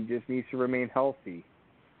if he just needs to remain healthy.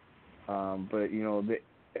 But the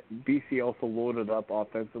BC also loaded up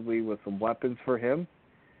offensively with some weapons for him.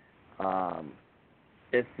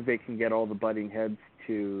 If they can get all the butting heads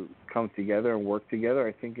to come together and work together,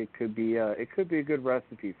 I think it could be a good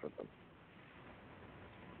recipe for them.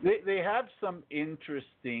 They have some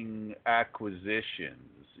interesting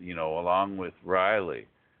acquisitions, along with Riley.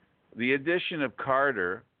 The addition of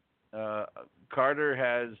Carter, Carter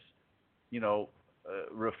has,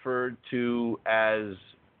 referred to as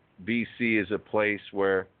BC as a place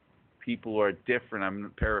where people who are different.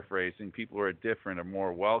 I'm paraphrasing. People who are different are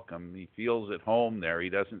more welcome. He feels at home there. He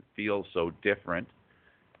doesn't feel so different.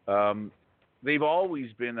 They've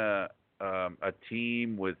always been a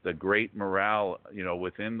team with a great morale,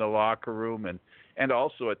 within the locker room and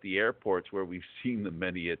also at the airports where we've seen them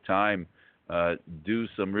many a time do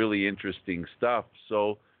some really interesting stuff.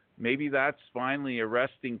 So maybe that's finally a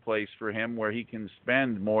resting place for him where he can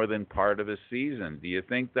spend more than part of a season. Do you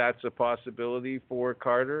think that's a possibility for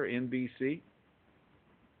Carter in BC?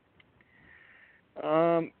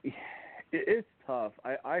 It's tough.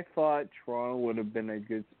 I thought Toronto would have been a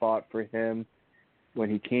good spot for him when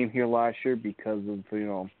he came here last year because of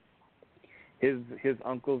his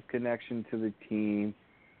uncle's connection to the team.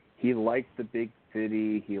 He liked the big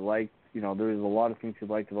city. He liked there was a lot of things he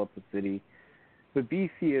liked about the city. But BC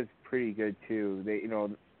is pretty good too.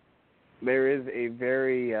 There is a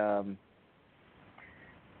very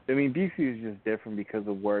BC is just different because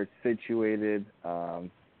of where it's situated. But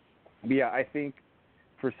yeah, I think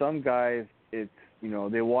for some guys it's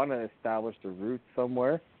they want to establish their roots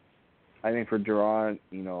somewhere. I think for Durant,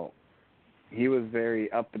 he was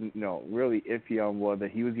very up and really iffy on whether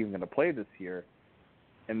he was even going to play this year.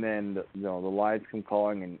 And then the lines come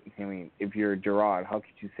calling, and if you're Durant, how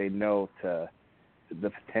could you say no to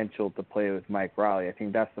the potential to play with Mike Riley? I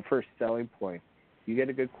think that's the first selling point. You get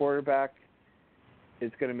a good quarterback,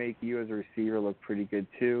 it's going to make you as a receiver look pretty good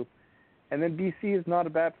too. And then BC is not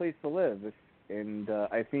a bad place to live, and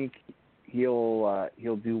I think he'll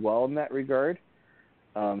do well in that regard.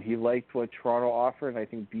 He liked what Toronto offered, and I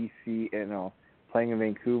think BC, playing in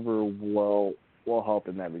Vancouver will help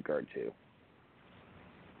in that regard too.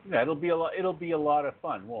 Yeah, it'll be a lot of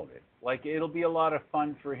fun, won't it? Like, it'll be a lot of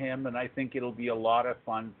fun for him, and I think it'll be a lot of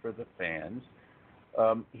fun for the fans.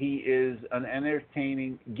 He is an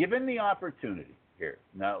entertaining, given the opportunity here.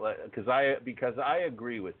 Now, because I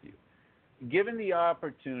agree with you. Given the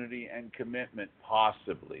opportunity and commitment,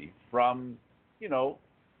 possibly from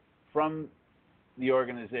the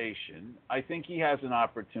organization, I think he has an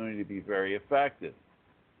opportunity to be very effective.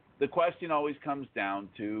 The question always comes down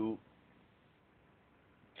to,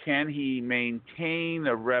 can he maintain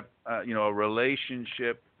a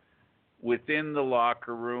relationship within the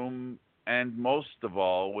locker room, and most of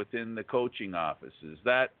all within the coaching offices?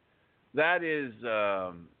 That is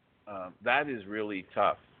really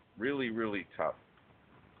tough, really tough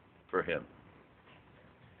for him.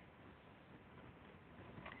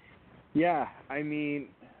 Yeah,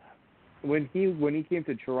 when he came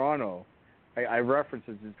to Toronto, I reference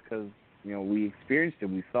it just because we experienced it,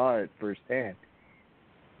 we saw it firsthand.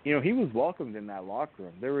 He was welcomed in that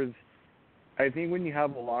locker room. I think when you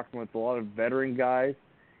have a locker room with a lot of veteran guys,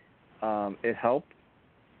 it helped.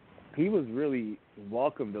 He was really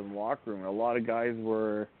welcomed in the locker room. A lot of guys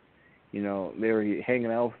were, they were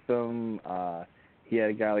hanging out with him. He had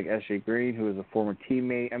a guy like S.J. Green, who was a former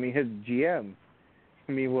teammate. His GM,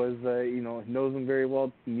 was, knows him very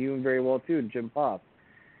well, knew him very well too, and Jim Pop.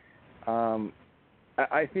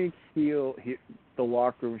 I think the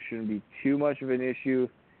locker room shouldn't be too much of an issue,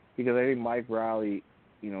 because I think Mike Riley,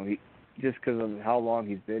 he just because of how long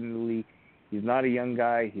he's been in the league, he's not a young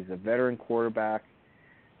guy. He's a veteran quarterback.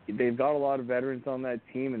 They've got a lot of veterans on that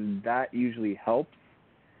team, and that usually helps.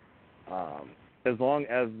 As long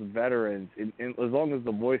as the veterans, as long as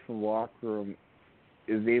the voice in the locker room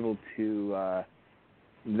is able to,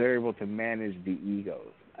 they're able to manage the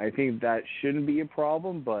egos. I think that shouldn't be a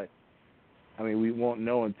problem, but we won't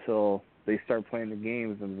know until they start playing the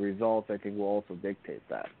games, and the results, I think, will also dictate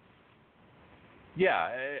that. Yeah,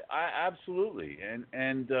 absolutely,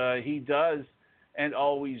 and he does and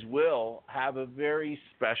always will have a very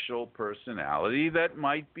special personality that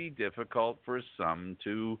might be difficult for some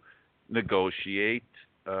to negotiate,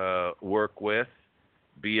 work with,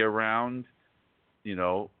 be around,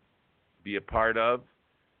 be a part of.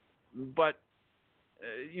 But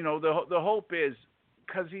the hope is,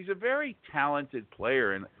 because he's a very talented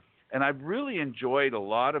player, and I've really enjoyed a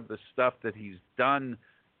lot of the stuff that he's done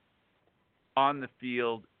on the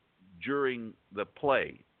field during the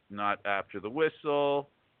play, not after the whistle,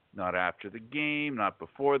 not after the game, not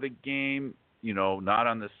before the game, not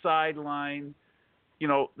on the sideline.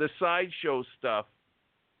 The sideshow stuff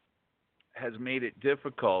has made it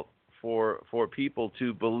difficult for people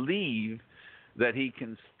to believe that he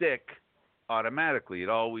can stick automatically. It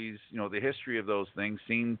always, the history of those things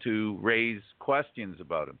seem to raise questions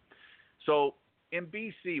about him. So in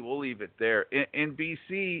BC, we'll leave it there. In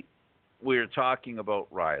BC, we're talking about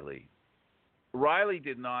Riley. Riley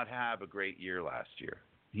did not have a great year last year.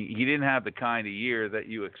 He didn't have the kind of year that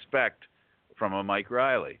you expect from a Mike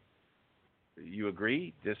Riley. You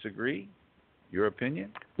agree? Disagree? Your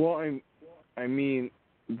opinion? Well, I mean,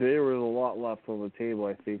 there was a lot left on the table.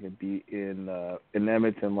 I think in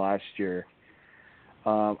Edmonton last year.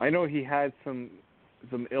 I know he had some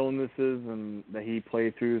illnesses and that he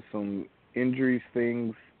played through, some injuries,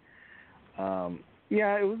 things.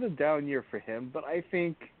 Yeah, it was a down year for him, but I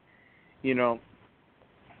think, we're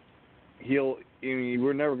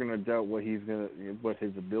never going to doubt what his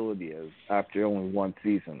ability is after only one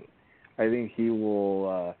season. I think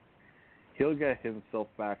he'll get himself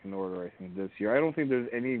back in order, I think, this year. I don't think there's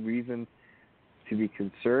any reason to be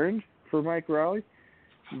concerned for Mike Riley,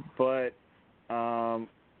 but, I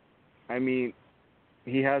mean,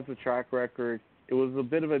 he has a track record. It was a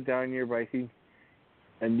bit of a down year, but I think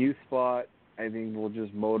a new spot, I think, will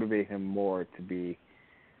just motivate him more to be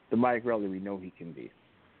the Mike Riley we know he can be.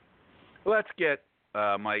 Let's get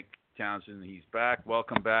Mike Townsend. He's back.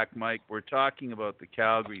 Welcome back, Mike. We're talking about the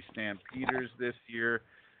Calgary Stampeders this year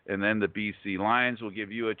and then the BC Lions. We'll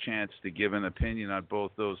give you a chance to give an opinion on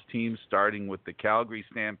both those teams, starting with the Calgary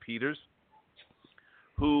Stampeders,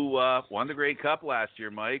 who won the Grey Cup last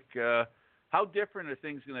year, Mike. How different are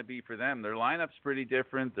things going to be for them? Their lineup's pretty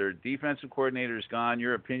different. Their defensive coordinator's gone.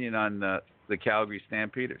 Your opinion on the Calgary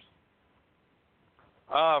Stampeders?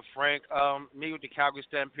 Frank, me with the Calgary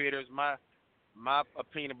Stampeders, my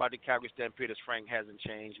opinion about the Calgary Stampeders, Frank, hasn't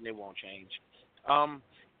changed, and it won't change.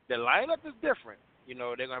 The lineup is different. They're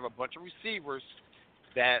going to have a bunch of receivers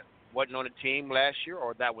that wasn't on the team last year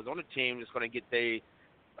or that was on the team that's going to get their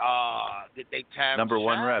time number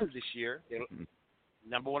one reps this year.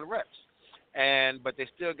 Number one reps. But they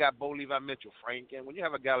still got Bo Levi Mitchell, Frank. And when you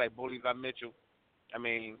have a guy like Bo Levi Mitchell, I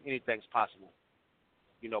mean, anything's possible.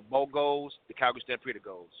 Bo goes, the Calgary Stampeder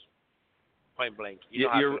goes. Point blank.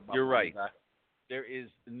 You're right. There is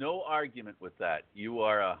no argument with that. You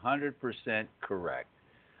are 100% correct.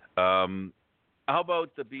 How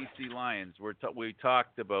about the BC Lions? We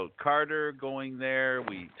talked about Carter going there.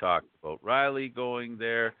 We talked about Riley going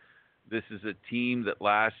there. This is a team that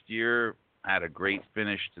last year had a great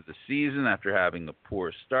finish to the season after having a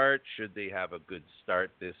poor start. Should they have a good start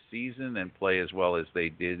this season and play as well as they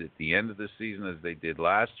did at the end of the season as they did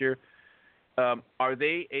last year? Are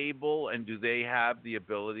they able and do they have the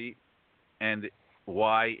ability, and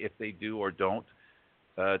why, if they do or don't,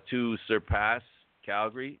 to surpass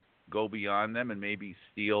Calgary, go beyond them, and maybe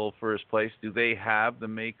steal first place? Do they have the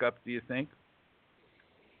makeup, do you think?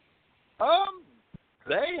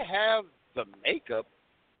 They have the makeup,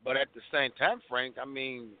 but at the same time, Frank, I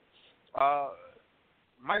mean, does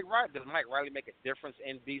Mike Riley make a difference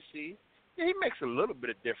in BC? Yeah, he makes a little bit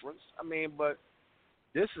of difference. I mean, but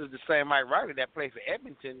this is the same Mike Riley that played for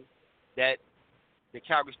Edmonton that the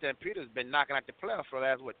Calgary Stampeders have been knocking out the playoffs for the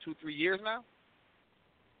last, 2-3 years now?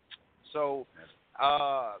 So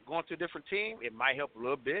going to a different team, it might help a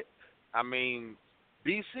little bit. I mean,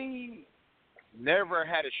 BC never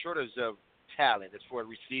had a shortage of talent as far as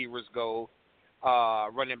receivers go,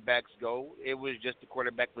 running backs go. It was just the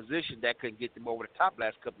quarterback position that couldn't get them over the top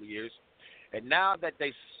last couple of years. And now that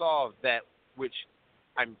they solved that, which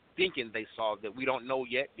I'm thinking they solved it, we don't know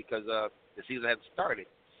yet because the season hasn't started.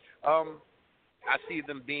 I see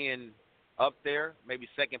them being up there, maybe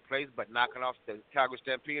second place, but knocking off the Calgary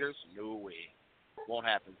Stampeders. No way. Won't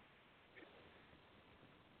happen.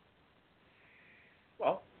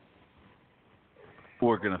 Well,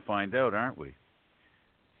 we're going to find out, aren't we?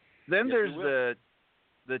 Then there's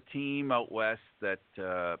the team out west that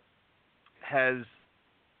has,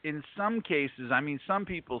 in some cases, I mean, some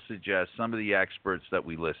people suggest, some of the experts that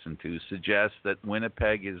we listen to suggest that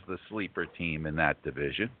Winnipeg is the sleeper team in that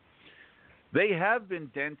division. They have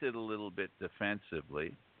been dented a little bit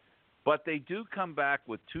defensively, but they do come back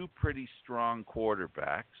with two pretty strong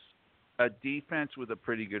quarterbacks, a defense with a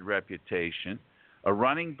pretty good reputation, a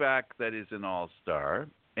running back that is an all-star,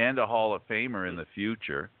 and a Hall of Famer in the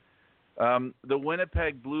future. The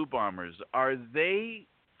Winnipeg Blue Bombers, are they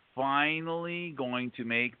finally going to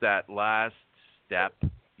make that last step,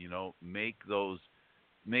 make those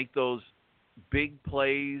big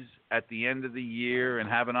plays at the end of the year and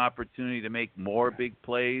have an opportunity to make more big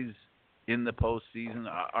plays in the postseason?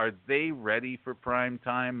 Are they ready for prime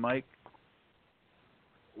time, Mike?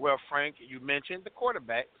 Well, Frank, you mentioned the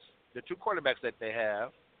quarterbacks, the two quarterbacks that they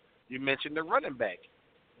have. You mentioned the running back.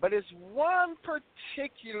 But it's one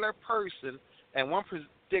particular person and one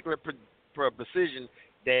particular position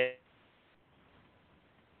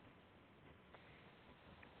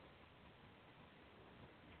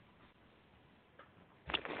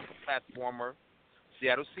had former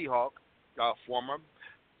Seattle Seahawk, former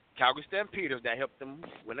Calgary Stampeders that helped them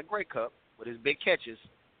win a Grey Cup with his big catches.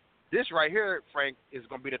 This right here, Frank, is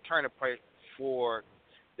going to be the turning point for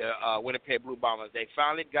the Winnipeg Blue Bombers. They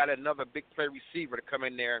finally got another big play receiver to come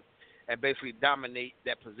in there and basically dominate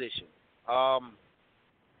that position.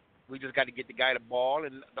 We just got to get the guy the ball,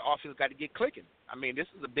 and the offense got to get clicking. I mean, this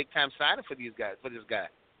is a big-time signing for these guys, for this guy.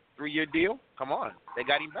 3-year deal? Come on. They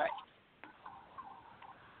got him back.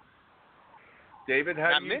 David,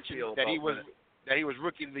 how do you feel that about he was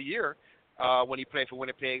Rookie of the Year when he played for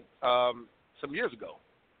Winnipeg some years ago.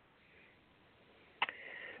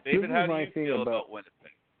 David, how do you feel about Winnipeg?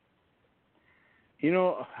 You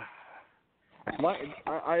know,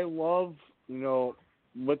 I love,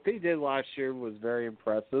 what they did last year was very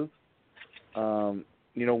impressive.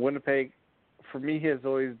 Winnipeg, for me, has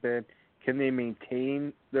always been, can they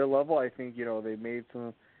maintain their level? I think, they made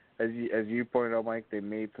some, as you pointed out, Mike, they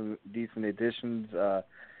made some decent additions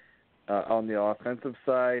on the offensive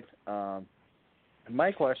side.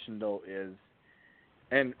 My question, though, is,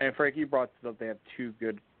 and Frank, you brought this up, they have two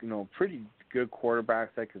good, pretty good quarterbacks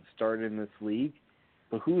that could start in this league,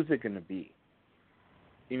 but who is it going to be?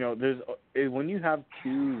 When you have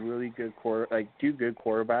two really good two good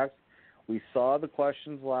quarterbacks, we saw the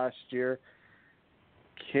questions last year.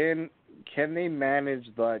 Can they manage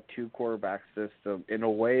that two quarterback system in a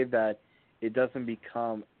way that it doesn't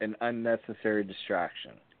become an unnecessary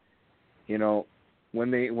distraction?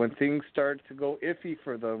 When things start to go iffy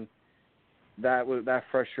for them, that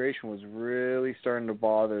frustration was really starting to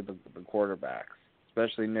bother the quarterbacks,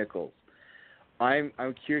 especially Nichols. I'm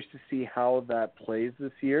curious to see how that plays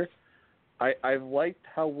this year. I've liked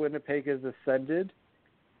how Winnipeg has ascended.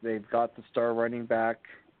 They've got the star running back.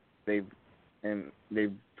 They've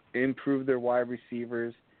improved their wide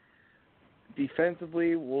receivers.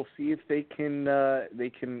 Defensively, we'll see if they can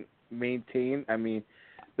maintain. I mean,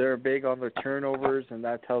 they're big on their turnovers, and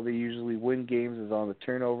that's how they usually win games, is on the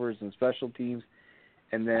turnovers and special teams.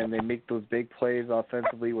 And then they make those big plays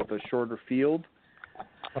offensively with a shorter field.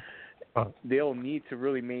 They'll need to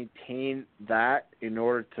really maintain that in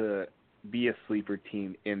order to be a sleeper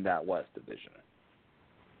team in that West Division.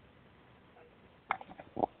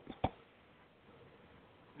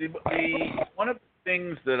 One of the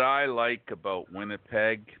things that I like about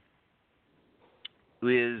Winnipeg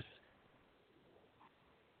is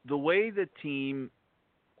the way the team,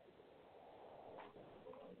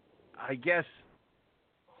 I guess,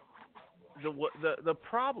 the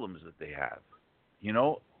problems that they have,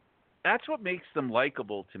 that's what makes them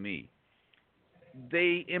likable to me.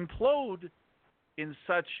 They implode in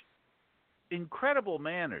such incredible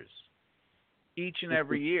manners each and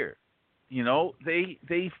every year.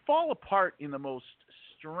 They fall apart in the most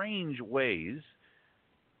strange ways,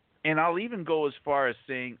 and I'll even go as far as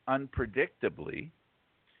saying unpredictably.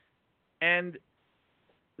 And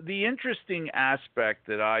the interesting aspect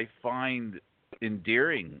that I find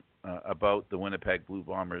endearing about the Winnipeg Blue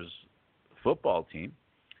Bombers football team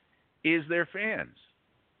is their fans,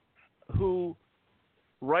 who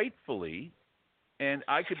rightfully, and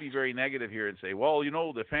I could be very negative here and say, well,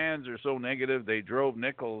 the fans are so negative, they drove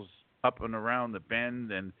Nichols up and around the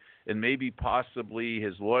bend, and maybe possibly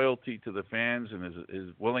his loyalty to the fans and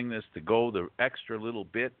his willingness to go the extra little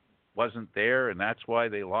bit wasn't there, and that's why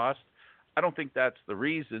they lost. I don't think that's the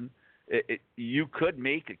reason. You could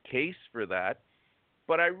make a case for that,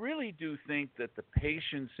 but I really do think that the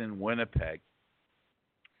patience in Winnipeg,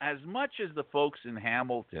 as much as the folks in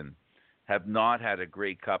Hamilton have not had a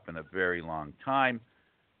Grey Cup in a very long time,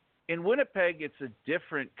 in Winnipeg it's a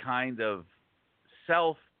different kind of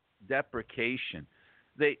self-deprecation.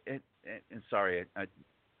 They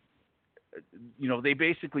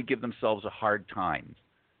basically give themselves a hard time,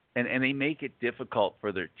 and they make it difficult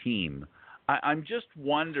for their team. I'm just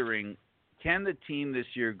wondering, can the team this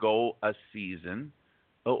year go a season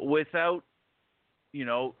without,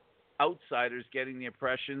 outsiders getting the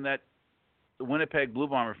impression that the Winnipeg Blue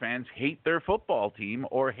Bomber fans hate their football team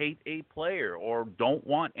or hate a player or don't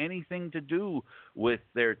want anything to do with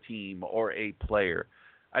their team or a player?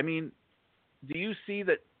 I mean, do you see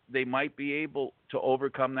that they might be able to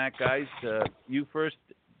overcome that, guys? You first,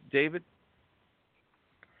 David?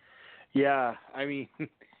 Yeah, I mean,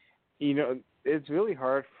 it's really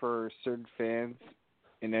hard for certain fans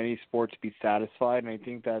in any sport to be satisfied, and I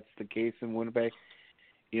think that's the case in Winnipeg.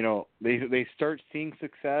 They start seeing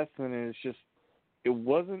success, and it's just it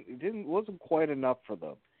wasn't quite enough for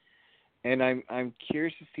them. And I'm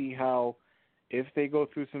curious to see how, if they go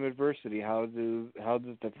through some adversity, how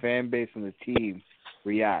does the fan base and the team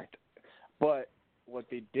react? But what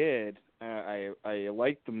they did I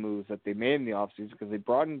like the moves that they made in the offseason because they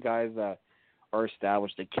brought in guys that are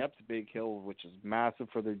established. They kept Big Hill, which is massive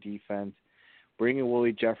for their defense. Bringing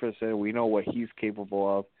Willie Jefferson, we know what he's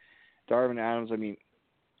capable of. Darvin Adams, I mean,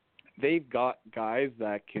 they've got guys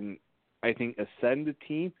that can, I think, ascend the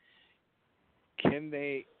team. Can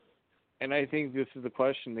they, and I think this is the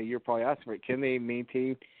question that you're probably asking for, can they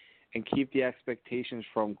maintain and keep the expectations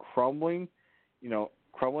from crumbling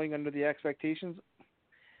under the expectations?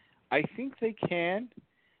 I think they can.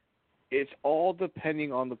 It's all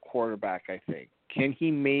depending on the quarterback, I think. Can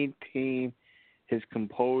he maintain his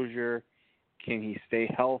composure? Can he stay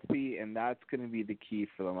healthy? And that's going to be the key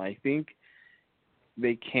for them. I think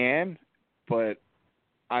they can, but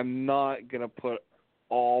I'm not going to put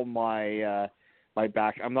all my my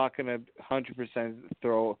back. I'm not going to 100%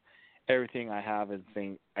 throw everything I have and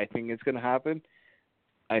think I think it's going to happen.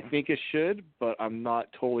 I think it should, but I'm not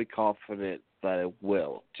totally confident that it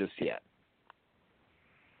will just yet.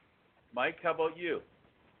 Mike, how about you?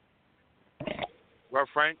 Well,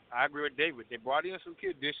 Frank, I agree with David. They brought in some key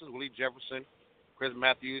additions, Willie Jefferson, Chris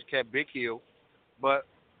Matthews, kept Big Hill. But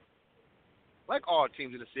like all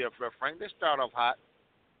teams in the CFL, Frank, they start off hot.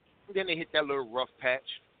 And then they hit that little rough patch.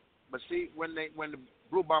 But see, when the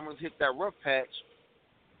Blue Bombers hit that rough patch,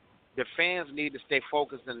 the fans need to stay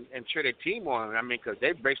focused and cheer their team on. I mean, because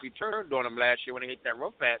they basically turned on them last year when they hit that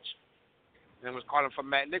rough patch and was calling for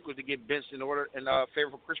Matt Nichols to get benched in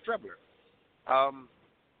favor of Chris Trebler.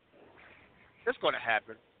 It's going to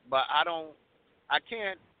happen, but I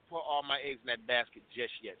can't put all my eggs in that basket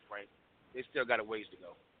just yet, Frank. They still got a ways to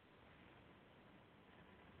go.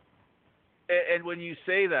 And when you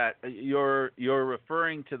say that, you're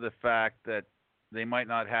referring to the fact that they might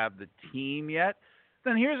not have the team yet.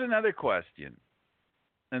 Then here's another question,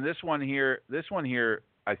 and this one here,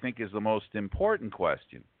 I think is the most important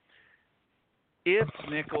question. If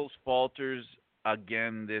Nichols falters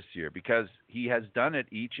again this year, because he has done it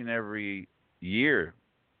each and every year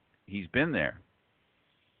he's been there,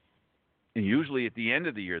 and usually at the end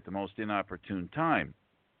of the year at the most inopportune time,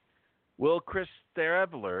 will Chris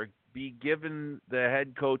Trebler be given the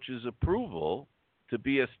head coach's approval to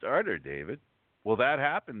be a starter, David? Will that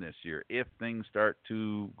happen this year if things start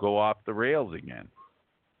to go off the rails again?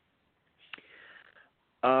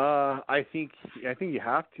 I think you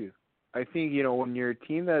have to. I think, when you're a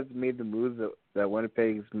team that's made the moves that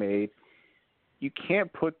Winnipeg's made, you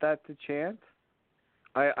can't put that to chance.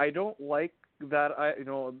 I don't like that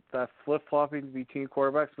that flip-flopping between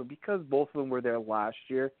quarterbacks, but because both of them were there last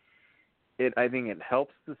year, I think it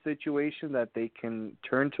helps the situation that they can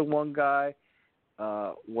turn to one guy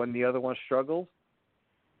when the other one struggles.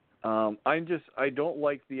 I don't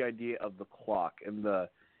like the idea of the clock and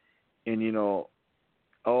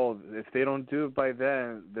if they don't do it by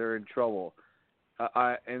then, they're in trouble.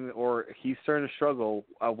 Or he's starting to struggle.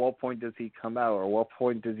 At what point does he come out, or what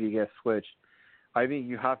point does he get switched? I think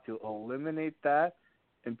you have to eliminate that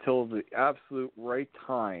until the absolute right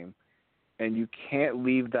time, and you can't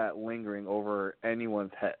leave that lingering over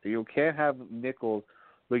anyone's head. You can't have Nichols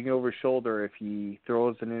looking over his shoulder if he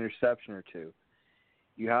throws an interception or two.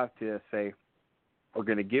 You have to say, we're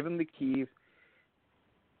going to give him the keys,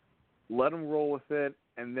 let him roll with it,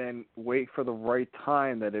 and then wait for the right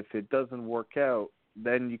time that if it doesn't work out,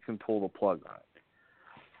 then you can pull the plug on it.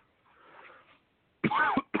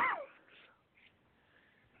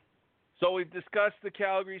 So we've discussed the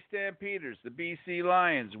Calgary Stampeders, the BC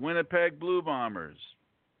Lions, Winnipeg Blue Bombers.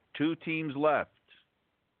 2 teams left.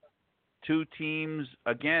 2 teams,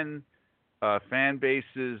 again, fan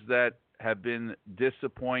bases that have been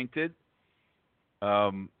disappointed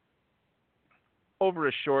over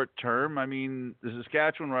a short term. I mean, the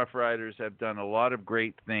Saskatchewan Roughriders have done a lot of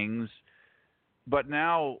great things, but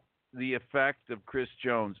now the effect of Chris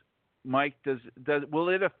Jones. Mike, will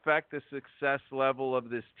it affect the success level of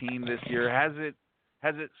this team this year? Has it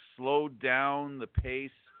slowed down the pace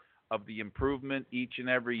of the improvement each and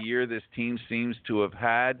every year this team seems to have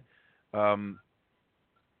had?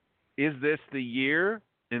 Is this the year,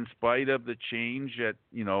 in spite of the change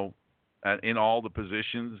in all the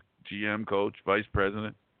positions, GM, coach, vice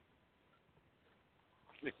president?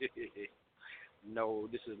 No,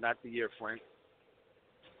 this is not the year, Frank.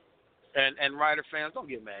 And Rider fans, don't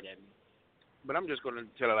get mad at me, but I'm just going to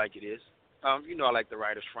tell it like it is. I like the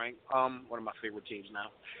Riders, Frank. One of my favorite teams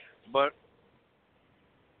now. But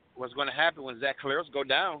what's going to happen when Zach Collaros go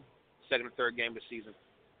down second or third game of the season?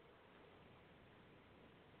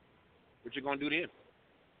 What you going to do then?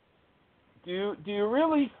 Do you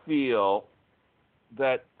really feel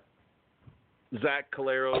that Zach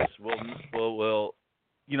Collaros will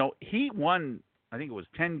he won, I think it was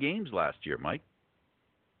 10 games last year, Mike?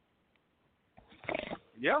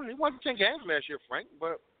 Yeah, he won 10 games last year, Frank,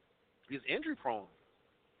 but he's injury prone.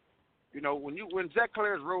 When Zach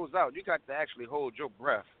Collaros rolls out, you got to actually hold your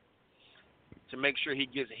breath to make sure he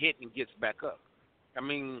gets hit and gets back up. I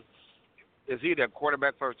mean, is he the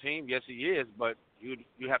quarterback for a team? Yes, he is, but you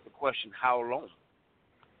have to question how long,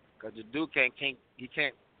 because the dude can't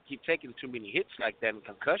keep taking too many hits like that and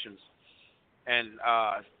concussions, and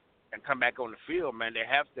come back on the field. Man, they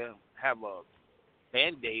have to have a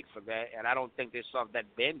Band-Aid for that, and I don't think they saw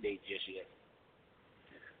that Band-Aid just yet.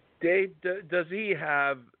 Dave,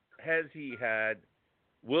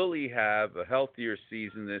 will he have a healthier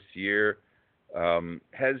season this year?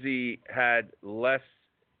 Has he had less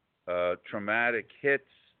traumatic hits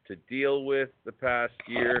to deal with the past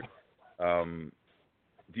year? Do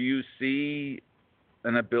you see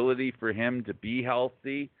an ability for him to be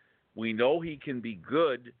healthy? We know he can be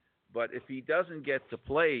good, but if he doesn't get to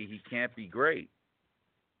play, he can't be great.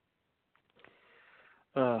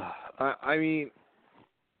 I've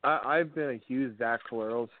been a huge Zach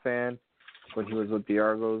Collaros fan when he was with the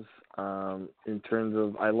Argos. In terms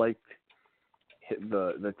of, I liked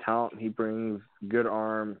the talent he brings, good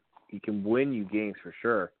arm. He can win you games for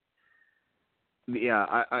sure.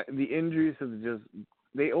 Yeah, the injuries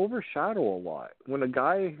they overshadow a lot. When a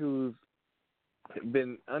guy who's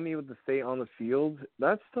been unable to stay on the field,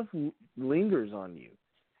 that stuff lingers on you.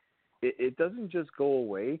 It doesn't just go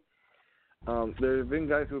away. There have been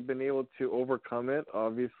guys who have been able to overcome it,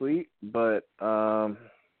 obviously, but I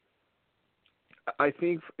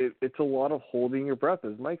think it's a lot of holding your breath,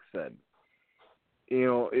 as Mike said.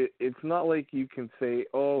 It's not like you can say,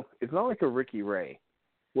 it's not like a Ricky Ray,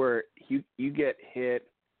 where you get hit,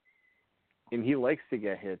 and he likes to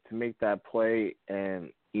get hit to make that play,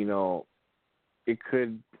 and it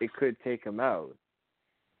could take him out.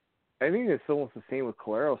 I think it's almost the same with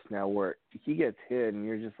Collaros now, where he gets hit and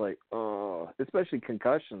you're just like, especially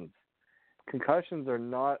concussions. Concussions are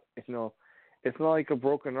not, it's not like a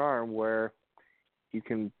broken arm where you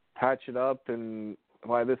can patch it up and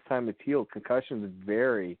by this time it's healed. Concussions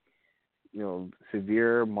vary,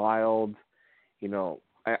 severe, mild.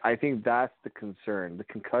 I think that's the concern. The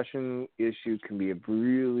concussion issue can be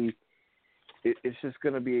it's just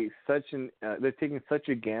going to be they're taking such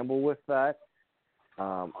a gamble with that.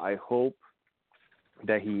 I hope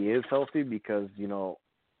that he is healthy because,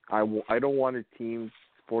 I don't want a team's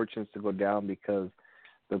fortunes to go down because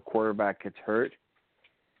the quarterback gets hurt.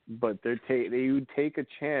 But they would take a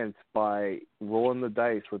chance by rolling the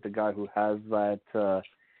dice with the guy who has that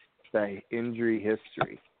injury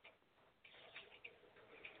history.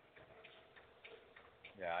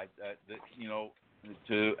 Yeah,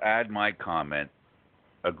 to add my comment,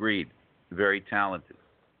 agreed. Very talented.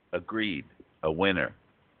 Agreed. A winner.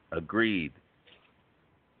 Agreed.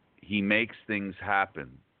 He makes things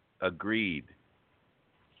happen. Agreed.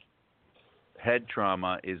 Head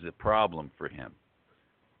trauma is a problem for him.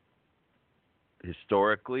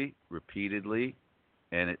 Historically, repeatedly,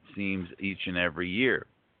 and it seems each and every year.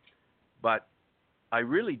 But I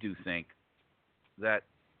really do think that,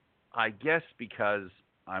 I guess because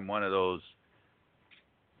I'm one of those,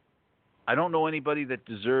 I don't know anybody that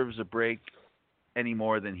deserves a break any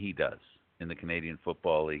more than he does in the Canadian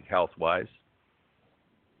Football League, health-wise.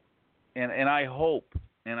 And I hope,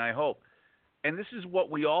 and this is what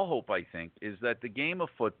we all hope, I think, is that the game of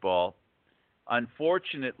football,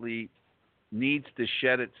 unfortunately, needs to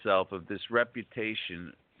shed itself of this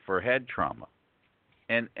reputation for head trauma.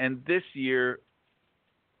 And this year,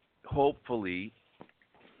 hopefully,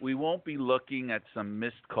 we won't be looking at some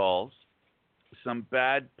missed calls, some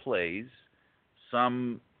bad plays,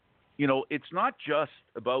 it's not just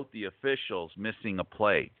about the officials missing a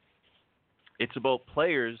play. It's about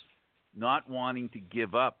players not wanting to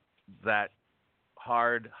give up that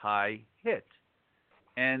hard, high hit.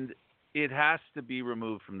 And it has to be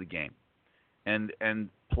removed from the game. And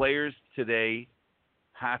players today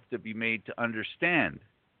have to be made to understand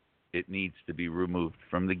it needs to be removed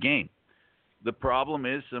from the game. The problem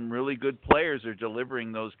is some really good players are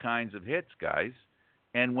delivering those kinds of hits, guys.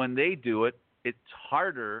 And when they do it, it's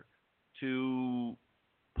harder to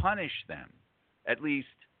punish them. At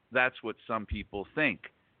least that's what some people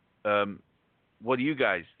think. What do you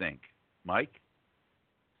guys think? Mike?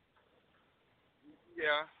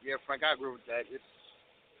 Yeah, Frank, I agree with that.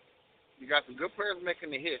 You got some good players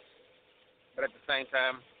making the hits, but at the same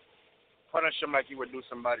time, punish them like you would do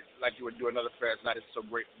another player. It's not so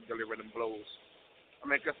great delivering them blows. I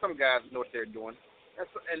mean, because some guys know what they're doing.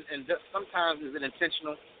 And just sometimes is it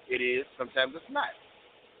intentional? It is. Sometimes it's not.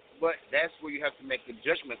 But that's where you have to make a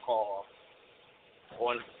judgment call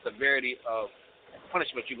on the severity of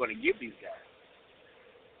punishment you're going to give these guys.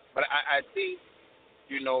 But I think,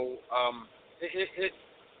 It's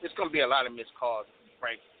going to be a lot of missed calls,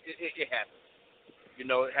 Frank. It happens.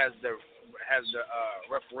 Has the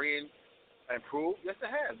refereeing improved? Yes, it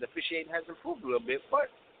has. The officiating has improved a little bit, but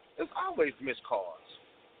there's always missed calls.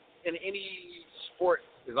 In any sport,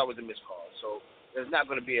 there's always a missed call. So there's not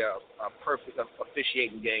going to be a perfect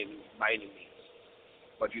officiating game by any means.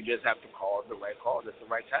 But you just have to call the right calls at the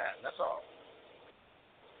right time. That's all.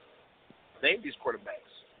 Name these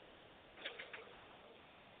quarterbacks.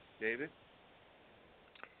 David?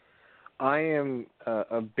 I am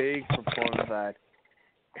a big proponent that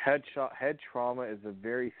head trauma is a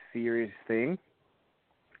very serious thing,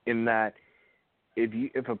 in that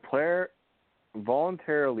if a player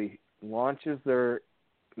voluntarily launches their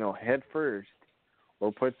head first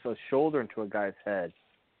or puts a shoulder into a guy's head,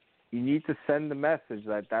 you need to send the message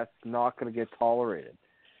that that's not going to get tolerated.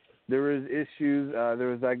 There was issues. There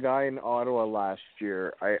was that guy in Ottawa last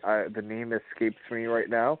year. The name escapes me right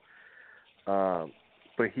now.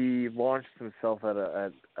 But he launched himself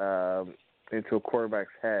into a quarterback's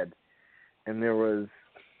head, and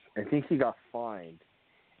I think he got fined.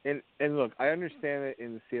 And look, I understand that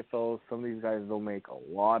in the CFL, some of these guys don't make a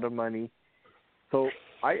lot of money, so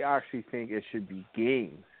I actually think it should be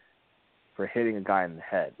games for hitting a guy in the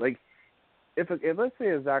head. Like, if let's say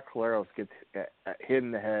a Zach Collaros gets hit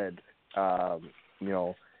in the head,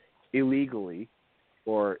 illegally,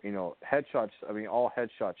 or headshots. I mean, all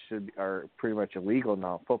headshots are pretty much illegal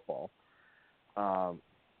now in football.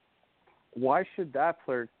 Why should that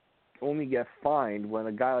player only get fined when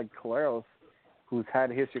a guy like Collaros, who's had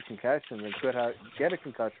a history of concussion and could get a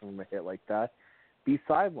concussion from a hit like that, be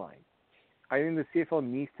sidelined? I think the CFL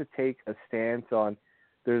needs to take a stance on.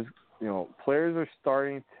 Players are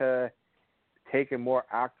starting to take a more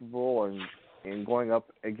active role in going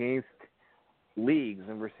up against leagues,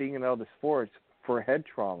 and we're seeing it in other sports for head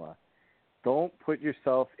trauma. Don't put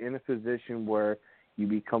yourself in a position where you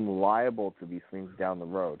become liable to these things down the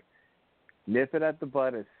road. Nip it at the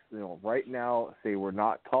bud. Right now, say we're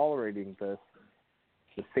not tolerating this.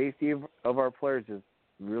 The safety of our players is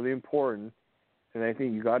really important, and I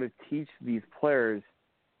think you got to teach these players,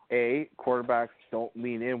 quarterbacks, don't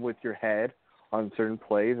lean in with your head on certain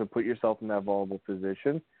plays and put yourself in that vulnerable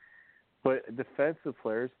position. But defensive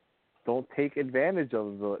players, don't take advantage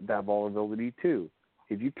of that vulnerability too.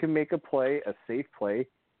 If you can make a safe play,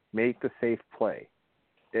 make the safe play.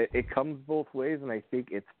 It comes both ways, and I think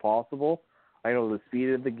it's possible. I know the speed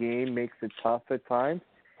of the game makes it tough at times,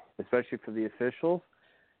 especially for the officials.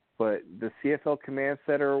 But the CFL command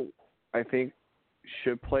center, I think,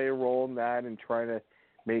 should play a role in that and trying to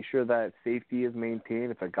make sure that safety is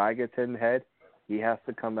maintained. If a guy gets hit in the head, he has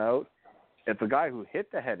to come out. If a guy who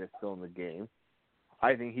hit the head is still in the game,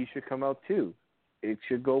 I think he should come out too. It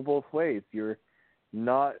should go both ways. You're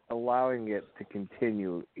not allowing it to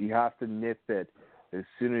continue. You have to nip it as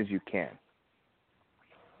soon as you can.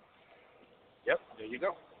 Yep, there you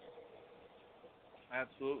go.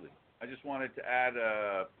 Absolutely. I just wanted to add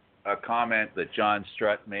a comment that John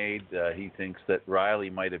Strutt made. He thinks that Riley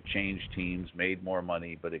might have changed teams, made more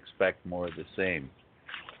money, but expect more of the same.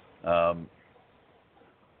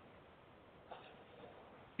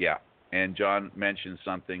 Yeah. And John mentioned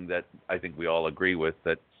something that I think we all agree with,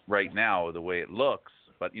 that right now, the way it looks,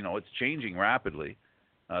 but, it's changing rapidly,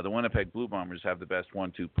 the Winnipeg Blue Bombers have the best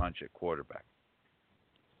 1-2 punch at quarterback.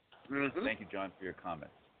 Mm-hmm. Thank you, John, for your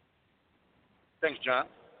comment. Thanks, John.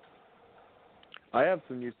 I have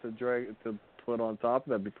some news to put on top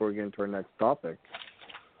of that before we get into our next topic.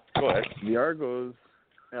 Go ahead. The Argos,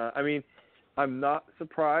 I'm not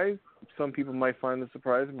surprised. Some people might find this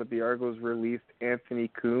surprising, but the Argos released Anthony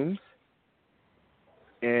Coombs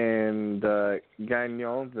and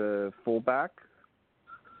Gagnon, the fullback.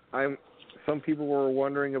 Some people were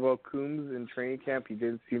wondering about Coombs in training camp. He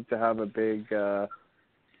didn't seem to have a big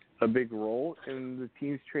role in the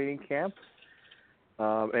team's training camp.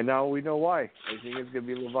 And now we know why. I think it's going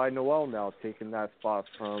to be Levi Noel now taking that spot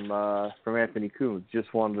from Anthony Coombs.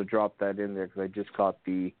 Just wanted to drop that in there because I just caught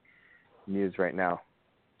the news right now.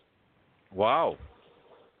 Wow.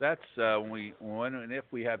 That's when and if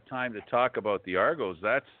we have time to talk about the Argos,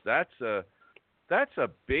 that's a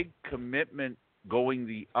big commitment going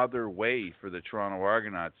the other way for the Toronto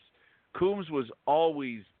Argonauts. Coombs was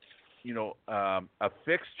always, a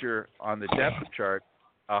fixture on the depth chart,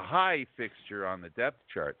 a high fixture on the depth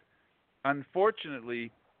chart.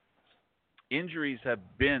 Unfortunately, injuries have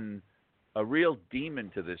been a real demon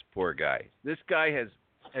to this poor guy. This guy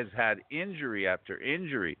has had injury after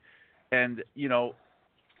injury, and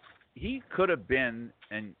he could have been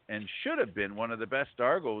and should have been one of the best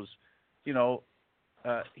Argos. He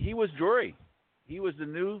was Drury. He was the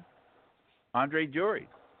new Andre Dury.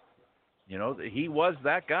 He was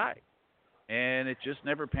that guy, and it just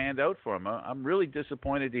never panned out for him. I'm really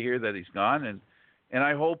disappointed to hear that he's gone, and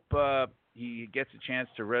I hope he gets a chance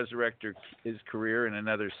to resurrect his career in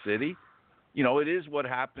another city. It is what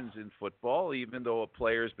happens in football. Even though a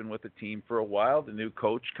player's been with the team for a while, the new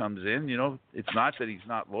coach comes in. It's not that he's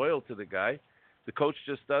not loyal to the guy. The coach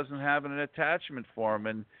just doesn't have an attachment for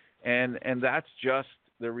him, and that's just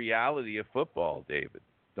the reality of football, David.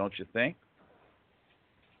 Don't you think?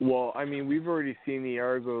 Well, I mean, we've already seen the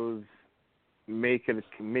Argos make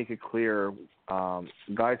it clear,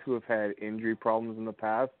 guys who have had injury problems in the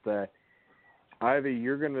past, that either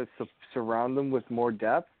you're going to surround them with more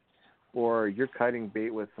depth, or you're cutting bait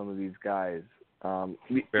with some of these guys.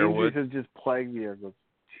 Injuries have just plagued the Argos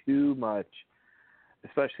too much,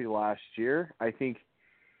 especially last year. I think,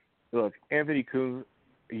 look, Anthony Coombs,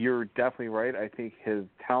 you're definitely right. I think his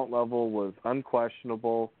talent level was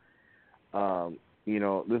unquestionable.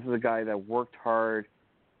 This is a guy that worked hard,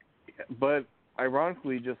 but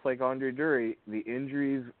ironically, just like Andre Dury, the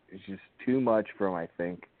injuries is just too much for him, I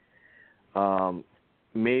think.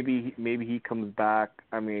 Maybe he comes back.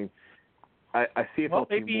 I mean, I see if team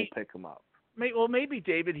will pick him up. Maybe,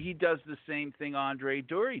 David, he does the same thing Andre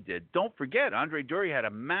Dury did. Don't forget, Andre Dury had a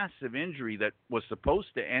massive injury that was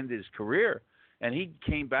supposed to end his career, and he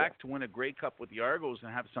came back to win a Grey Cup with the Argos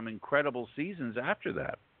and have some incredible seasons after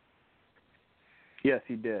that. Yes,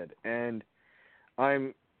 he did, and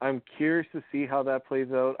I'm curious to see how that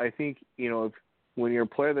plays out. I think when you're a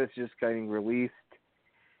player that's just getting released,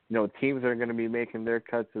 teams are going to be making their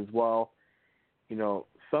cuts as well.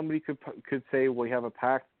 Somebody could say, well, we have a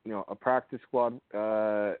practice squad,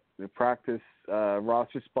 the practice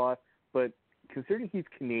roster spot, but considering he's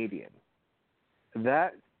Canadian,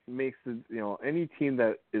 that makes any team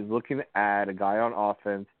that is looking to add a guy on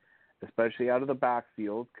offense, especially out of the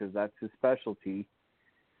backfield, because that's his specialty,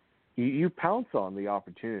 you pounce on the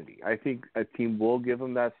opportunity. I think a team will give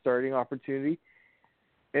him that starting opportunity.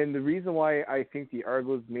 And the reason why I think the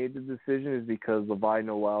Argos made the decision is because Levi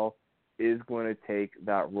Noel is going to take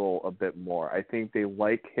that role a bit more. I think they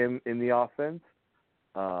like him in the offense.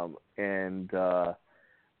 And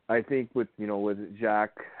I think with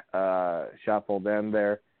Jacques Chapelain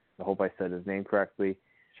there, I hope I said his name correctly.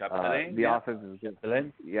 The offense is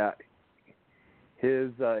good. Yeah.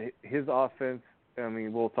 His offense, I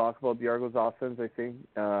mean, we'll talk about the Argos offense, I think.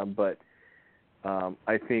 But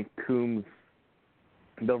I think Coombs,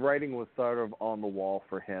 the writing was sort of on the wall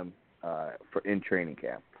for him in training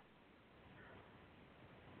camp.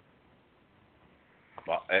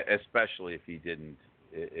 Well, especially if he didn't,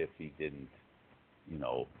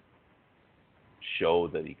 show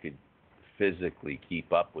that he could physically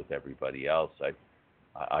keep up with everybody else.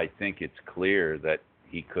 I think it's clear that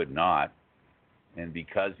he could not, and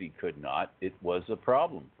because he could not, it was a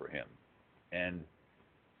problem for him. And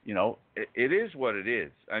it is what it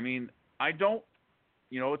is. I mean, I don't.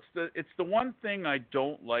 It's the one thing I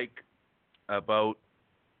don't like about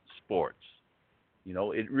sports.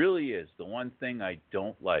 It really is the one thing I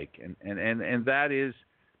don't like, and that is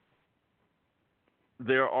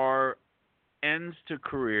there are ends to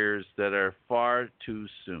careers that are far too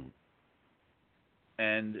soon,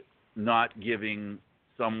 and not giving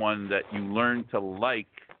someone that you learn to like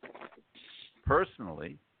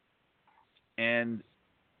personally and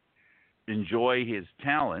enjoy his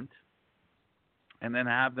talent, and then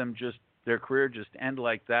have them their career just end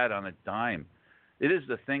like that on a dime. It is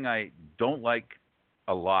the thing I don't like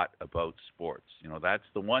a lot about sports. That's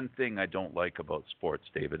the one thing I don't like about sports,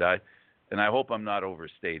 David. I hope I'm not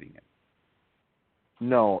overstating it.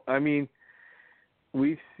 No, I mean,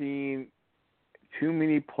 we've seen too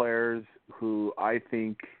many players who I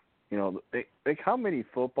think, like how many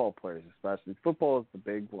football players, especially football is the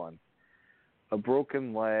big one, a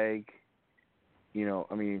broken leg.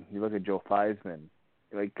 I mean, you look at Joe Theismann,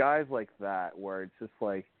 like guys like that, where it's just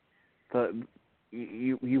like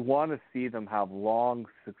you want to see them have long,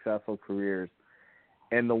 successful careers,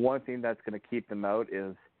 and the one thing that's going to keep them out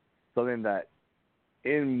is something that,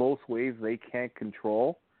 in most ways, they can't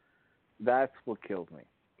control. That's what kills me,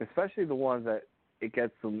 especially the ones that it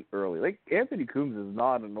gets them early. Like Anthony Coombs is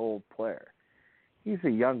not an old player; he's a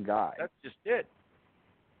young guy. That's just it.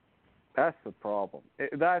 That's the problem.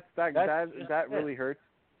 That really hurts.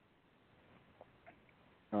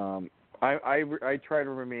 I try to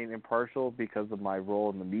remain impartial because of my role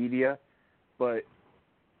in the media, but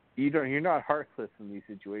you're not heartless in these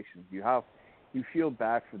situations. You feel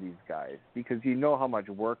bad for these guys because you know how much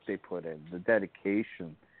work they put in, the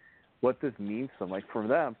dedication, what this means to them. Like for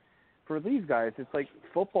them, for these guys, it's like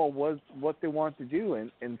football was what they want to do,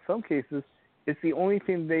 and in some cases, it's the only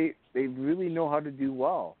thing they really know how to do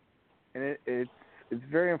well, and it's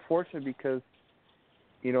very unfortunate because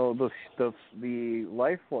the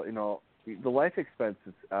life the life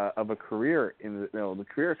expenses of a career the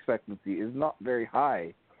career expectancy is not very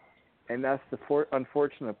high, and that's the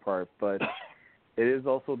unfortunate part. But it is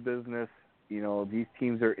also business. These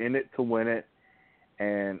teams are in it to win it,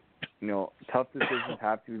 and tough decisions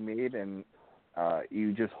have to be made, and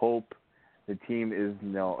you just hope the team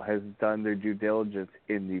has done their due diligence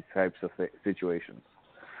in these types of situations.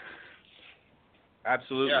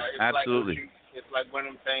 Absolutely, yeah, absolutely. It's like one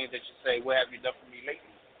of them things that you say, "What have you done for me lately?"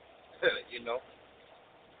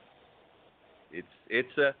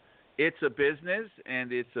 It's a business,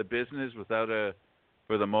 and it's a business without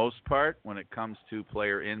for the most part, when it comes to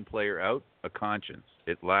player in, player out, a conscience.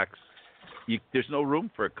 It lacks. There's no room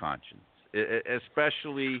for a conscience,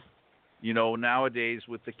 especially nowadays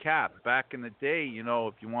with the cap. Back in the day,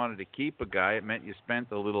 if you wanted to keep a guy, it meant you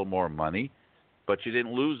spent a little more money, but you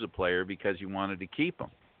didn't lose a player because you wanted to keep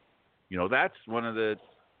him. That's one of the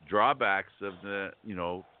drawbacks of the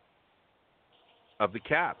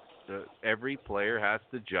cap. Every player has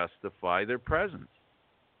to justify their presence.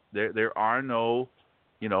 There are no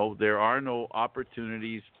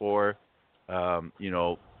opportunities for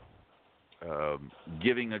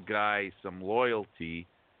giving a guy some loyalty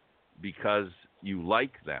because you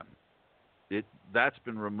like them. That's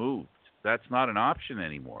been removed. That's not an option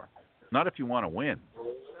anymore. Not if you want to win.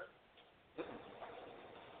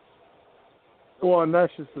 Well, and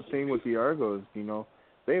that's just the thing with the Argos.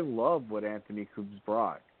 They love what Anthony Coombs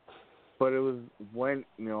brought, but it was when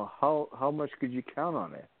how much could you count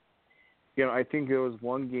on it? I think there was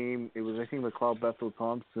one game. It was I think McLeod Bethel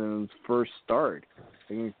Thompson's first start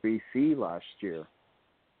against BC last year.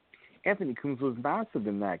 Anthony Coombs was massive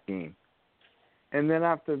in that game, and then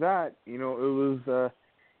after that, it was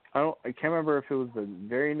I can't remember if it was the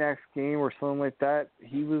very next game or something like that.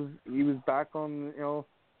 He was back on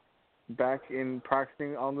back in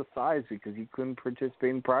practicing on the sides because he couldn't participate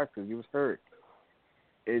in practice. He was hurt.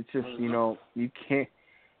 It's just you can't.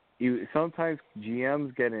 Sometimes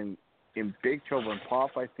GMs get in big trouble, and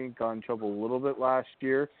Pop I think got in trouble a little bit last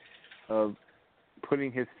year of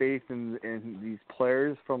putting his faith in these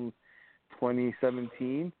players from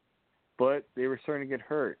 2017, but they were starting to get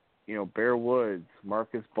hurt. Bear Woods,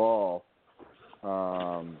 Marcus Ball,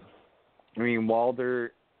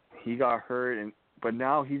 Walder, he got hurt, but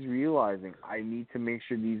now he's realizing I need to make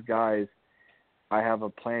sure these guys, I have a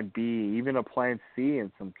plan B, even a plan C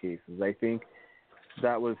in some cases. I think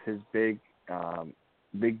that was his big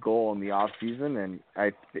goal in the off season, and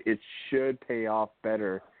it should pay off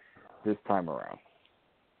better this time around.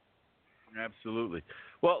 Absolutely.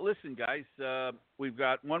 Well, listen, guys, we've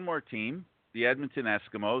got one more team, the Edmonton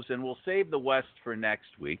Eskimos, and we'll save the West for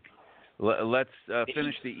next week. Let's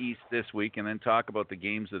finish the East this week and then talk about the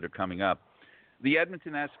games that are coming up. The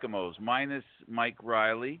Edmonton Eskimos, minus Mike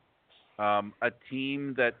Riley, a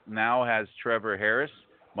team that now has Trevor Harris.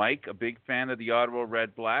 Mike, a big fan of the Ottawa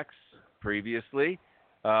Red Blacks previously.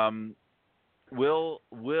 Will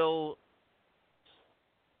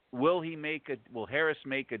Harris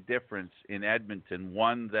make a difference in Edmonton,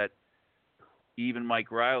 one that even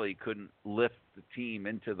Mike Riley couldn't lift the team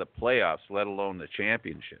into the playoffs, let alone the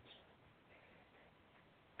championships?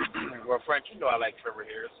 Well, Frank, I like Trevor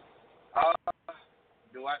Harris.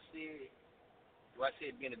 Do I see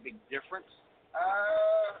it being a big difference?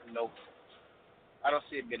 No. I don't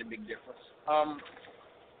see it being a big difference.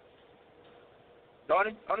 The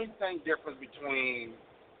only thing difference between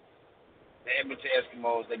the Edmonton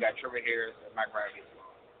Eskimos, they got Trevor Harris and Mike Riley.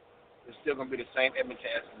 It's still going to be the same Edmonton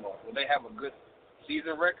Eskimos. Will they have a good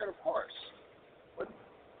season record? Of course. But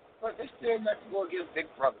they still got to go against Big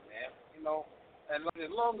Brother, man. And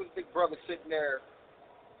as long as Big Brother's sitting there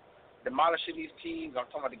demolishing these teams, I'm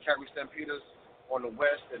talking about the Calgary Stampeders on the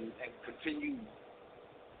West, and continue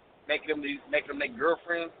making them their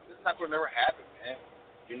girlfriends, it's not going to never happen, man.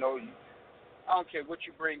 I don't care what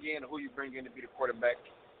you bring in or who you bring in to be the quarterback.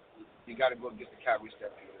 You got to go get the Calgary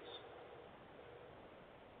Stampeders.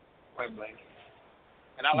 Point blank.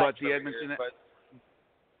 And I like the Edmonton,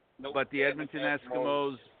 but the Edmonton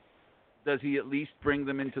Eskimos, does he at least bring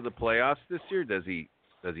them into the playoffs this year? Does he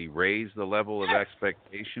raise the level of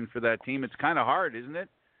expectation for that team? It's kind of hard, isn't it?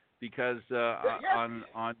 Because on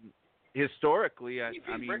historically,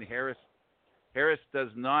 Harris does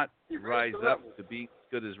not rise up to be as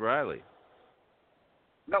good as Riley.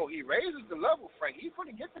 No, he raises the level, Frank. He's going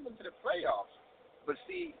to get them into the playoffs. But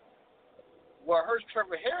see, what hurts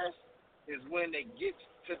Trevor Harris is when they get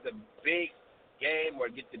to the big game or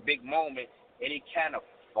get the big moment, and he kind of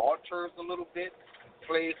falters a little bit,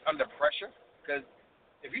 plays under pressure. Because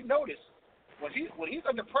if you notice, when he's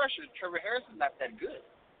under pressure, Trevor Harris is not that good.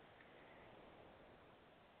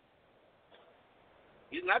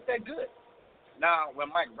 He's not that good. Now, when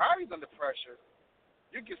Mike Riley's under pressure,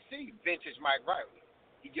 you can see vintage Mike Riley.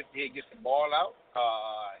 He gets the ball out.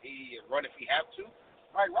 He run if he have to.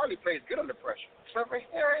 Mike Riley plays good under pressure. Trevor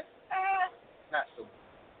Harris, not so good.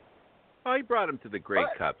 Well, he brought him to the Grey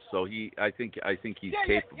Cup, so I think he's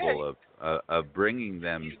capable of bringing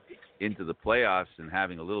them into the playoffs and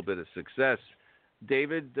having a little bit of success.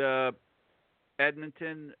 David,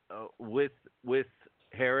 Edmonton with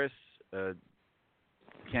Harris,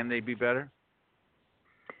 can they be better?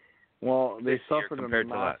 Well, they suffered a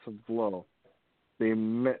massive blow.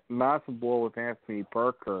 Massive blow with Anthony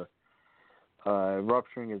Parker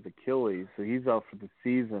rupturing his Achilles, so he's out for the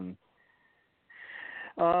season.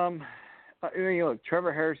 Look,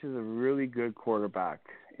 Trevor Harris is a really good quarterback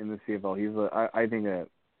in the CFL. He's I think a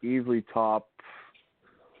easily top.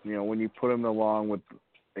 When you put him along with,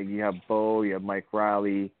 you have Bo, you have Mike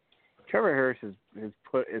Riley. Trevor Harris has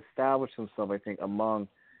established himself, I think, among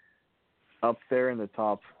up there in the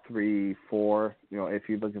top 3, 4. If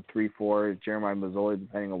you look at 3, 4, Jeremiah Mazzoli,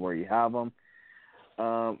 depending on where you have him.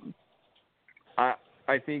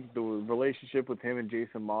 I think the relationship with him and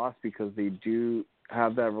Jason Moss, because they do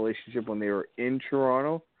have that relationship when they were in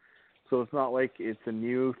Toronto, so it's not like it's a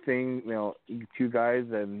new thing. Two guys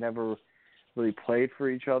that never really played for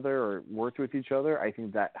each other or worked with each other. I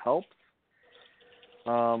think that helps.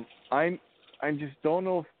 I just don't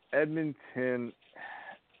know if Edmonton.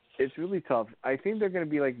 It's really tough. I think they're going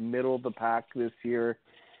to be like middle of the pack this year.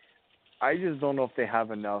 I just don't know if they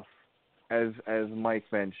have enough, as Mike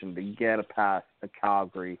mentioned, to get a past a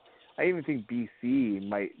Calgary. I even think BC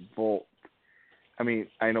might bolt. I mean,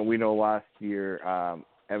 we know last year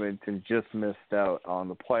Edmonton just missed out on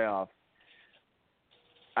the playoffs.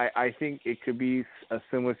 I think it could be a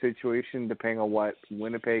similar situation depending on what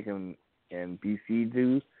Winnipeg and BC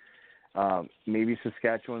do. Maybe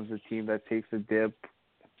Saskatchewan's a team that takes a dip.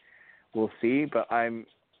 We'll see, but I'm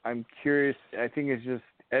curious. I think it's just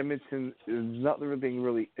Edmonton. There's nothing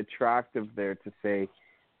really attractive there to say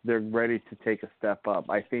they're ready to take a step up.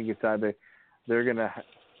 I think it's either they're going to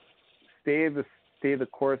stay the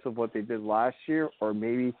course of what they did last year, or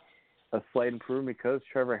maybe a slight improvement because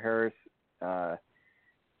Trevor Harris,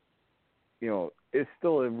 is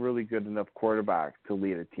still a really good enough quarterback to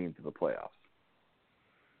lead a team to the playoffs.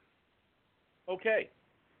 Okay.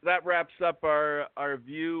 That wraps up our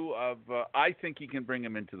view of I think he can bring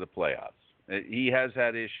him into the playoffs. He has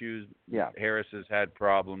had issues. Yeah. Harris has had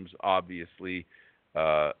problems, obviously,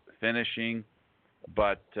 finishing,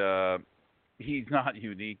 but he's not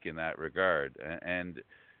unique in that regard. And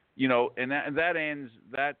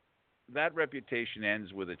that reputation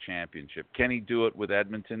ends with a championship. Can he do it with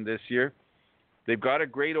Edmonton this year? They've got a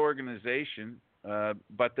great organization.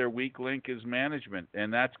 But their weak link is management,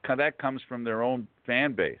 and that comes from their own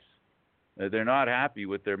fan base. They're not happy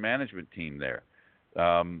with their management team there.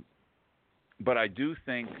 But I do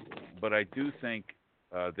think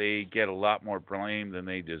they get a lot more blame than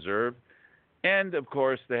they deserve. And of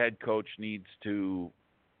course, the head coach needs to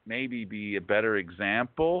maybe be a better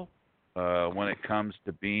example when it comes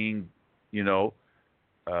to being,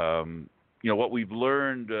 what we've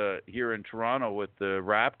learned here in Toronto with the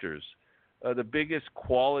Raptors. The biggest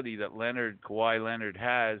quality that Kawhi Leonard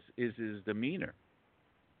has is his demeanor.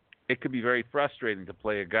 It could be very frustrating to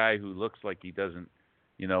play a guy who looks like he doesn't,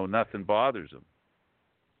 nothing bothers him.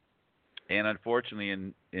 And unfortunately,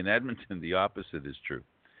 in Edmonton, the opposite is true.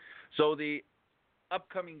 So the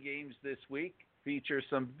upcoming games this week feature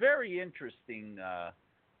some very interesting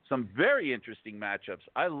matchups.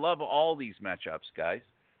 I love all these matchups, guys.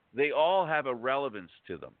 They all have a relevance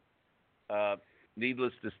to them.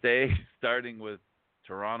 Needless to say, starting with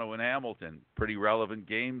Toronto and Hamilton. Pretty relevant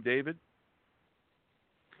game, David?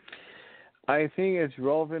 I think it's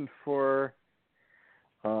relevant for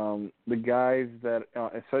the guys that,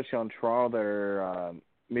 especially on Toronto, that are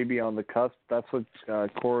maybe on the cusp. That's what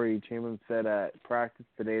Corey Chamberlain said at practice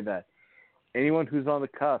today, that anyone who's on the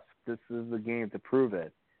cusp, this is the game to prove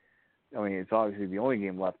it. I mean, it's obviously the only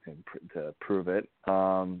game left to prove it.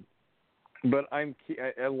 But I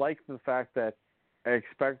like the fact that I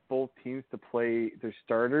expect both teams to play their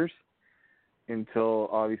starters until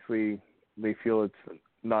obviously they feel it's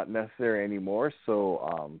not necessary anymore.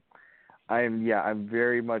 So I'm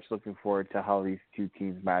very much looking forward to how these two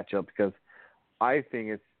teams match up, because I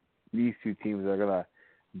think these two teams are going to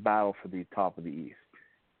battle for the top of the East.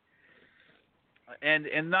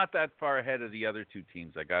 And not that far ahead of the other two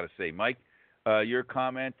teams, I got to say. Mike, your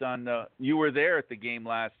comment on you were there at the game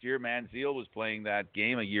last year. Manziel was playing that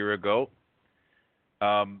game a year ago.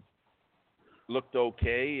 looked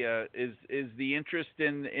okay. Is the interest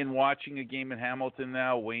in watching a game in Hamilton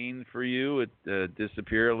now wane for you? It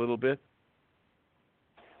disappear a little bit?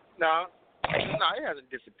 No, it hasn't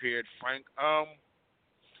disappeared, Frank. I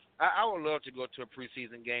would love to go to a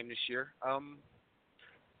preseason game this year,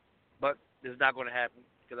 but it's not going to happen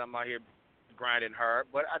because I'm out here grinding hard.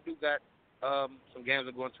 But I do got some games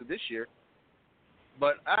I'm going to this year.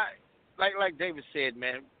 But like David said,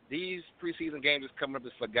 man, these preseason games is coming up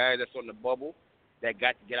is for guys that's on the bubble that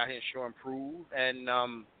got to get out here and show and prove. And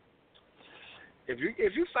if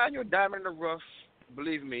you find your diamond in the rough,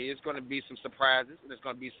 believe me, it's going to be some surprises, and it's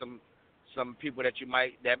going to be some people that you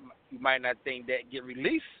might not think that get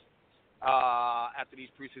released after these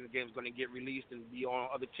preseason games going to get released and be on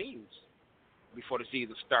other teams before the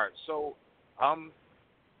season starts. So,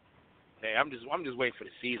 hey, I'm just waiting for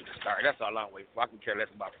the season to start. That's all I'm waiting for. I can care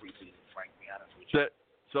less about preseason, Frank. To be honest with you.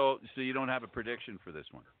 So you don't have a prediction for this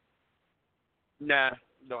one? Nah,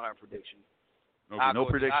 don't have a prediction. Okay, no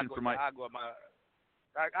prediction for my. I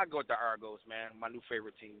go with the Argos, man. My new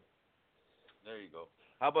favorite team. There you go.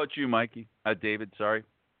 How about you, Mikey? David, sorry.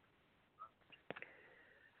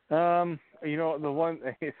 The one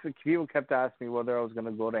people kept asking me whether I was going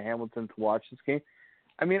to go to Hamilton to watch this game.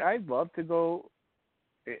 I mean, I'd love to go.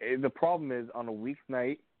 The problem is on a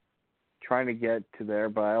weeknight trying to get to there,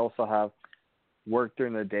 but I also have work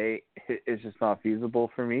during the day. It's just not feasible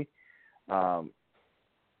for me. I'm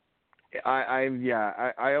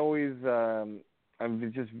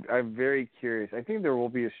very curious. I think there will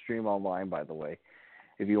be a stream online, by the way,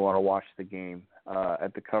 if you want to watch the game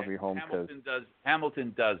at the Cover Your Home.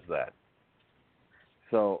 Hamilton does that.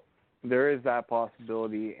 So there is that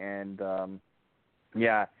possibility, and I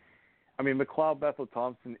mean, McLeod Bethel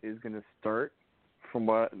Thompson is going to start. From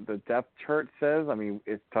what the depth chart says, I mean,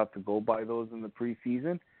 it's tough to go by those in the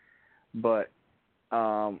preseason, but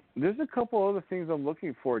there's a couple other things I'm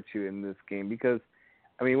looking forward to in this game because,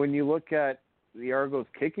 I mean, when you look at the Argos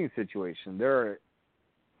kicking situation, there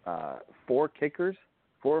are 4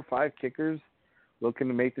 or 5 kickers looking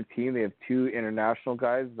to make the team. They have 2 international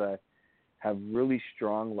guys that have really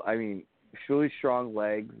strong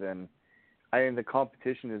legs, and I think the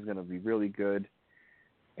competition is going to be really good.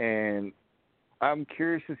 And I'm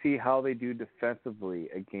curious to see how they do defensively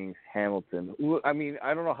against Hamilton. I mean,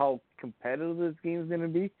 I don't know how competitive this game is going to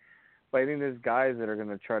be, but I think there's guys that are going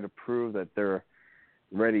to try to prove that they're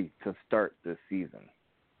ready to start this season.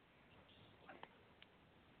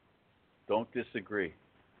 Don't disagree.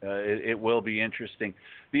 It will be interesting.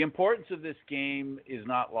 The importance of this game is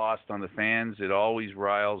not lost on the fans. It always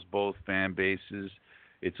riles both fan bases.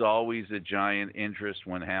 It's always a giant interest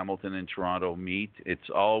when Hamilton and Toronto meet. It's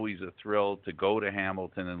always a thrill to go to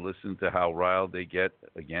Hamilton and listen to how riled they get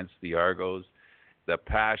against the Argos. The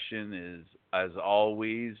passion is, as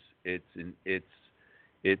always, it's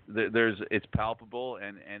palpable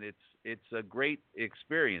and it's a great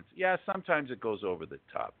experience. Yeah, sometimes it goes over the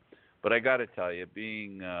top, but I got to tell you,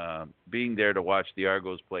 being there to watch the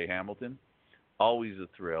Argos play Hamilton, always a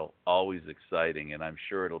thrill, always exciting, and I'm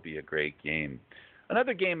sure it'll be a great game.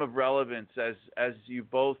 Another game of relevance, as you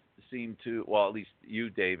both seem to, well, at least you,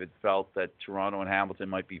 David, felt that Toronto and Hamilton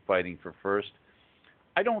might be fighting for first.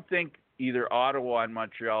 I don't think either Ottawa and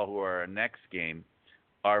Montreal, who are our next game,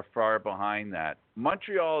 are far behind that.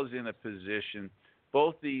 Montreal is in a position,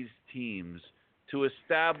 both these teams, to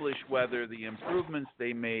establish whether the improvements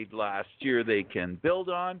they made last year they can build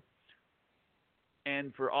on,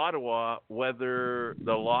 and for Ottawa, whether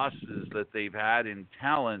the losses that they've had in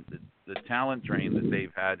talent, the talent drain that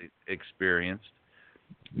they've had experienced,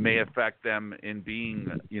 may affect them in being,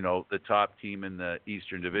 the top team in the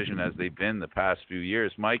Eastern Division as they've been the past few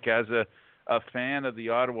years. Mike, as a fan of the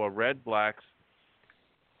Ottawa Red Blacks,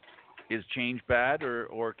 is change bad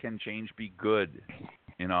or can change be good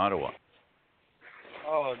in Ottawa?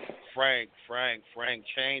 Oh, Frank,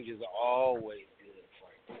 change is always good,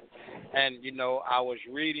 Frank. And, I was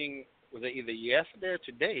reading, was it either yesterday or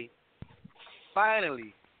today,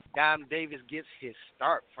 finally, Dom Davis gets his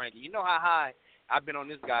start, Frankie. You know how high I've been on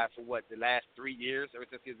this guy for, the last 3 years, ever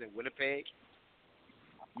since he was in Winnipeg?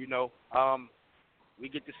 We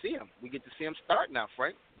get to see him. We get to see him start now,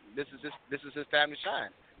 Frank. This is his time to shine.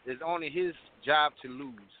 It's only his job to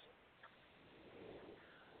lose.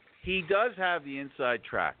 He does have the inside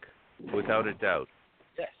track, without a doubt.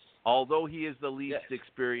 Yes. Although he is the least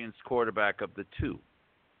experienced quarterback of the two.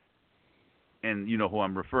 And you know who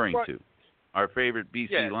I'm referring to. Our favorite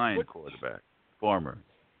BC Lion quarterback, former.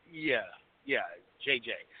 Yeah, JJ.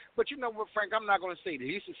 But you know what, Frank, I'm not going to say that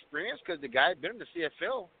he's experienced because the guy had been in the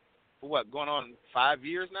CFL for going on 5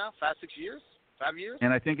 years now, 5, 6 years, 5 years?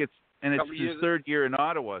 And I think it's Couple his years. third year in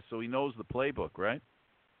Ottawa, so he knows the playbook, right?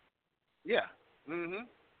 Yeah.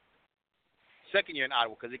 Second year in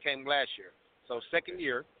Ottawa because he came last year. So second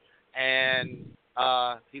year, and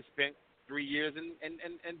he spent 3 years in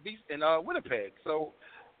Winnipeg. So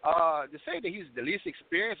to say that he's the least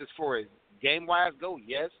experienced as far as game-wise go,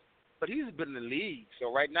 yes, but he's been in the league.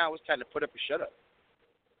 So right now it's time to put up or shut up.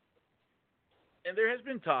 And there has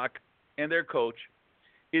been talk, and their coach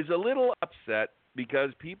is a little upset because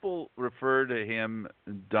people refer to him,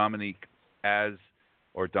 Dominic,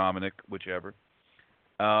 or Dominic, whichever,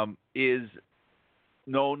 is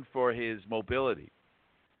known for his mobility.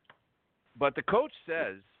 But the coach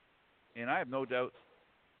says, and I have no doubt,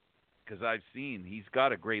 because I've seen, he's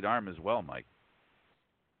got a great arm as well, Mike.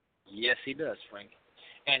 Yes, he does, Frank.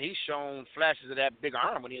 And he's shown flashes of that big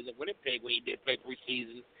arm when he was at Winnipeg, when he did play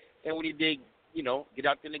preseason, and when he did, get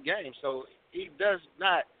out in the game. So he does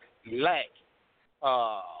not lack,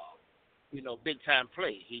 big-time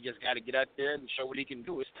play. He just got to get out there and show what he can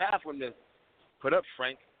do. It's time for him to put up,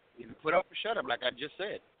 Frank. You can put up or shut up, like I just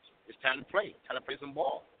said. It's time to play. Time to play some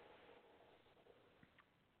ball.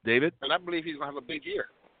 David? And I believe he's going to have a big year.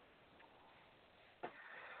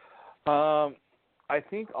 I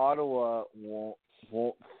think Ottawa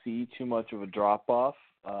won't see too much of a drop-off.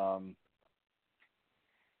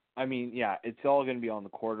 It's all going to be on the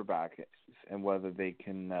quarterback and whether they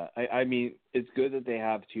can. It's good that they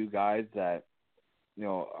have two guys that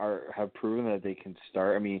have proven that they can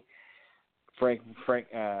start. I mean,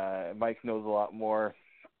 Mike knows a lot more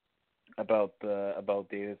about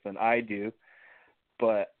Davis than I do,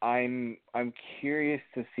 but I'm curious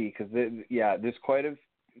to see because there's quite a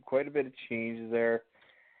bit of change there.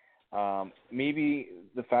 Maybe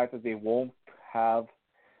the fact that they won't have.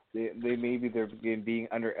 They're being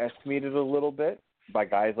underestimated a little bit by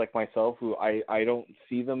guys like myself who I don't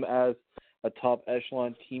see them as a top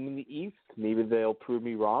echelon team in the East. Maybe they'll prove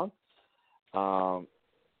me wrong.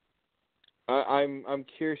 I'm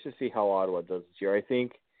curious to see how Ottawa does this year. I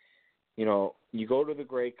think, you go to the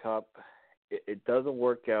Grey Cup, it doesn't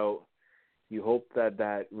work out. You hope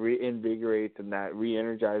that reinvigorates and that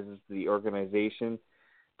re-energizes the organization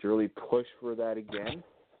to really push for that again.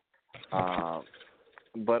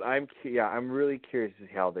 But I'm really curious to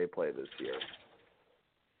see how they play this year.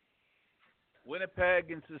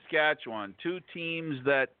 Winnipeg and Saskatchewan, two teams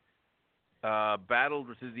that battled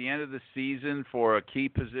to the end of the season for a key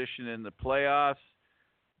position in the playoffs.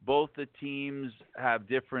 Both the teams have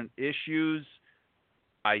different issues.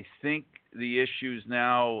 I think the issues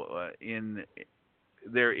now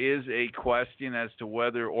there is a question as to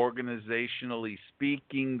whether, organizationally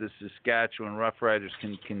speaking, the Saskatchewan Roughriders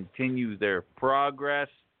can continue their progress.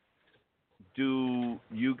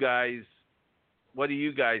 What do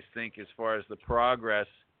you guys think as far as the progress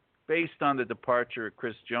based on the departure of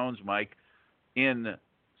Chris Jones, Mike, in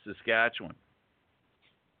Saskatchewan?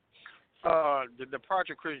 The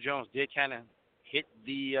departure of Chris Jones did kind of hit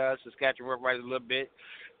the Saskatchewan Roughriders a little bit,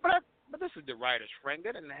 but this is the Riders, Frank.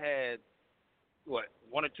 They didn't had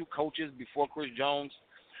one or two coaches before Chris Jones,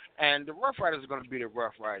 and the Rough Riders are going to be the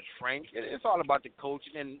Rough Riders, Frank. It's all about the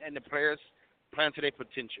coaching and the players playing to their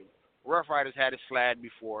potential. Rough Riders had a slide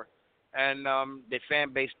before, and their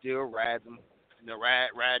fan base still rides them,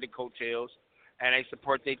 ride the coattails, and they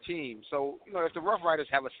support their team. So, if the Rough Riders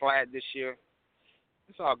have a slide this year,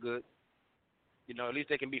 it's all good. At least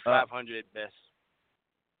they can be 500 at best.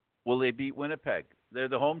 Will they beat Winnipeg? They're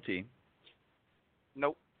the home team.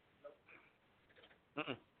 Nope.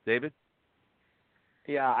 David?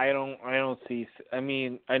 Yeah, I don't see. I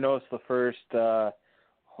mean, I know it's the first, the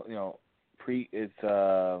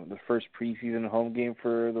first preseason home game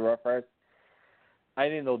for the Rough Riders. I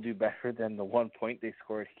think they'll do better than the 1 point they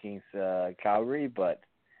scored against Calgary, but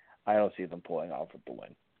I don't see them pulling off with the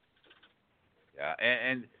win. Yeah,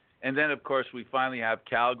 and then of course we finally have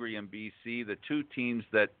Calgary and BC, the two teams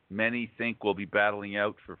that many think will be battling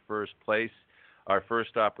out for first place. Our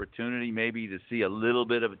first opportunity maybe to see a little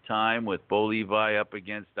bit of a time with Bo Levi up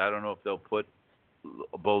against, I don't know if they'll put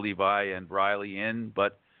Bo Levi and Riley in,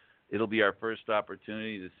 but it'll be our first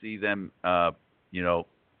opportunity to see them,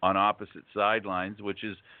 on opposite sidelines, which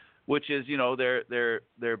is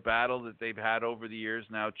their battle that they've had over the years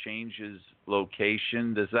now changes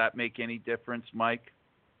location. Does that make any difference, Mike?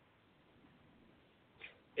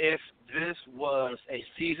 If this was a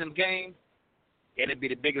season game, it'd be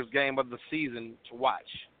the biggest game of the season to watch.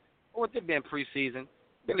 Or with it being preseason,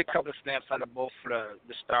 get a couple of snaps out of both for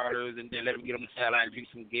the starters, and then let them get on the sideline, drink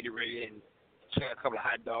some Gatorade, and check a couple of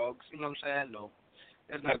hot dogs. You know what I'm saying? No,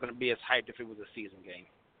 it's not going to be as hyped if it was a season game.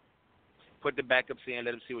 Put the backups in,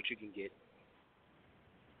 let them see what you can get.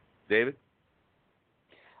 David?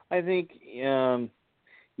 I think,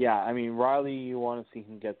 I mean, Riley, you want to see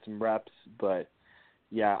him get some reps, but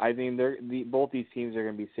yeah, I think both these teams are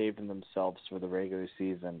going to be saving themselves for the regular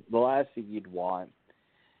season. The last thing you'd want,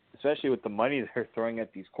 especially with the money they're throwing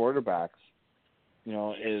at these quarterbacks,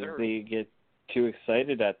 is they get too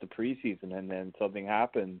excited at the preseason and then something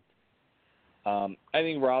happens. I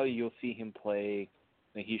think Riley, you'll see him play.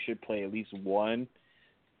 I think he should play at least one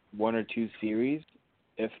or two series,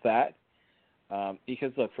 if that.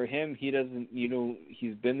 Because look, for him, he doesn't.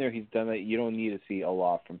 He's been there. He's done it. You don't need to see a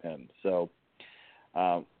lot from him. So,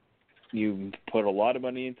 you put a lot of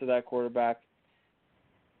money into that quarterback,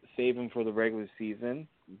 save him for the regular season,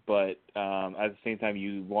 but at the same time,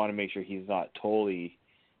 you want to make sure he's not totally,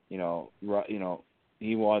 he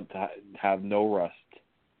wants to have no rust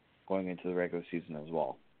going into the regular season as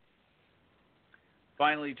well.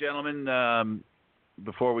 Finally, gentlemen,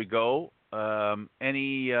 before we go,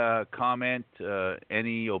 any comment,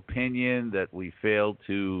 any opinion that we failed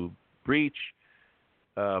to breach?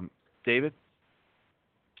 David?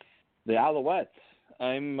 The Alouettes.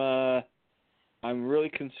 I'm really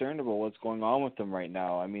concerned about what's going on with them right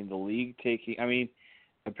now. I mean, the league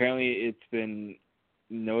apparently it's been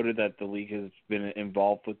noted that the league has been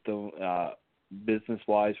involved with them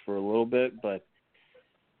business-wise for a little bit, but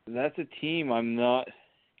that's a team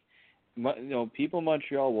people in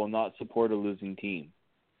Montreal will not support a losing team.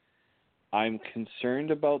 I'm concerned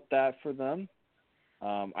about that for them.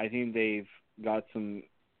 I think they've got some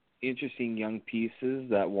interesting young pieces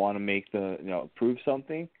that want to make prove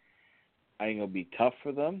something. I think it'll be tough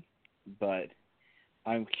for them, but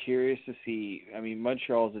I'm curious to see. I mean,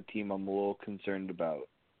 Montreal is a team I'm a little concerned about.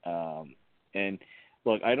 And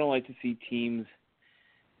look, I don't like to see teams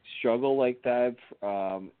struggle like that.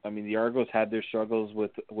 I mean, the Argos had their struggles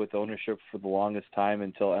with ownership for the longest time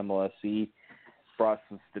until MLSE brought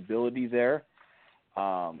some stability there.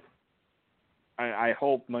 I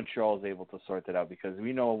hope Montreal is able to sort that out, because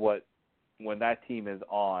we know when that team is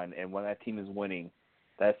on and when that team is winning,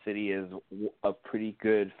 that city is a pretty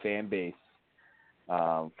good fan base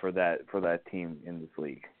for that team in this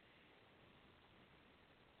league.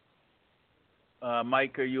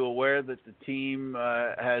 Mike, are you aware that the team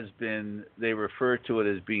they refer to it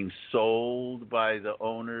as being sold by the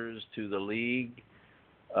owners to the league?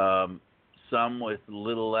 Some with a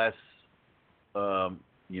little less,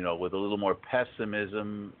 with a little more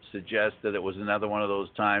pessimism, suggest that it was another one of those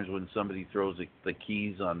times when somebody throws the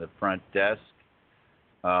keys on the front desk.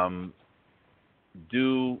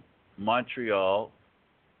 Do Montreal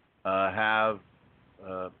have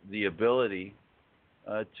the ability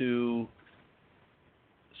to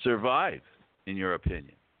survive, in your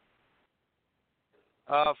opinion?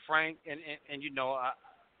 Frank, and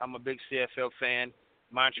I'm a big CFL fan.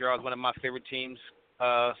 Montreal is one of my favorite teams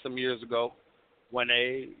some years ago when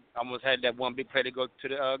they almost had that one big play to go to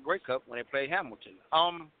the Grey Cup when they played Hamilton.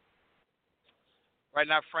 Right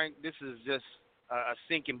now, Frank, this is just a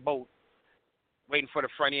sinking boat waiting for the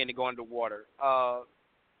front end to go underwater.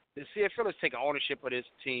 The CFL is taking ownership of this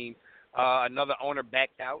team. Another owner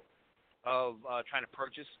backed out of trying to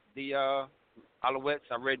purchase the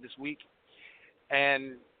Alouettes, I read this week.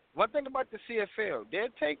 And one thing about the CFL, they'll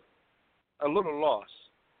take a little loss.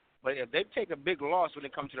 But if they take a big loss when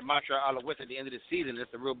it comes to the Montreal Alouettes at the end of the season,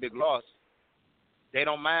 it's a real big loss, they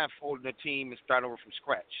don't mind folding the team and starting over from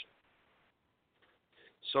scratch.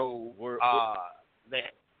 So they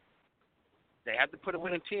have to put a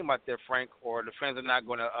winning team out there, Frank, or the fans are not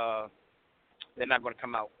going to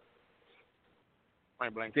come out.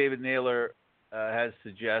 David Naylor has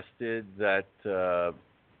suggested that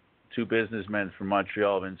two businessmen from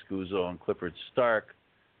Montreal, Vince Guzzo and Clifford Stark,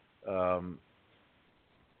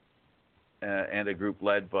 and a group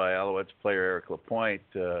led by Alouettes player Eric Lapointe,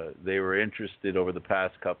 they were interested over the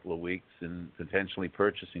past couple of weeks in potentially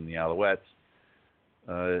purchasing the Alouettes.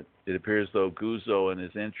 It appears, though, Guzzo and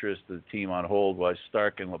his interest in the team on hold, while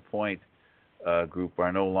Stark and Lapointe group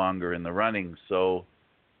are no longer in the running. So,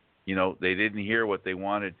 they didn't hear what they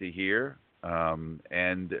wanted to hear.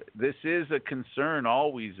 And this is a concern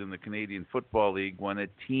always in the Canadian Football League when a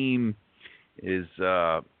team is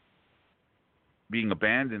being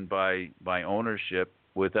abandoned by ownership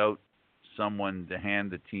without someone to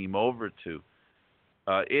hand the team over to.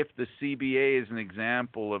 If the CBA is an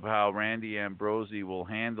example of how Randy Ambrosie will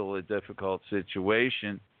handle a difficult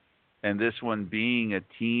situation, and this one being a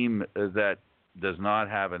team that does not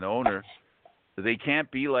have an owner, they can't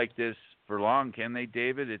be like this for long, can they,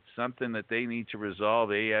 David? It's something that they need to resolve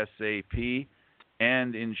ASAP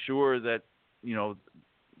and ensure that,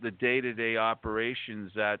 the day-to-day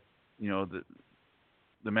operations that,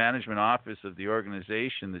 the management office of the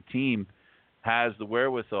organization, the team, has the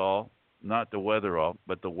wherewithal, not the wherewithal,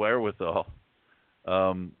 but the wherewithal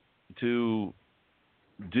to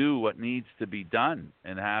do what needs to be done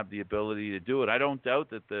and have the ability to do it. I don't doubt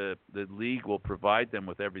that the league will provide them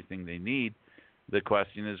with everything they need. The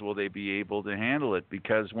question is, will they be able to handle it?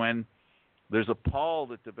 Because when there's a pall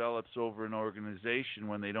that develops over an organization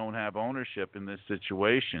when they don't have ownership in this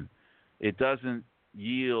situation, it doesn't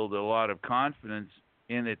yield a lot of confidence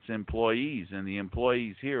in its employees, and the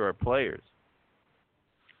employees here are players.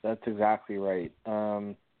 That's exactly right.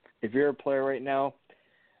 If you're a player right now,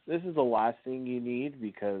 this is the last thing you need,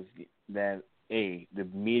 because then, the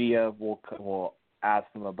media will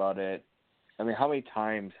ask them about it. I mean, how many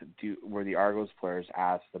times were the Argos players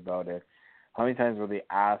asked about it? How many times were they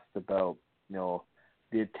asked about, the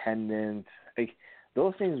attendance? Like,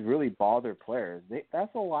 those things really bother players.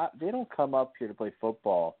 That's a lot. They don't come up here to play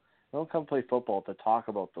football. They don't come play football to talk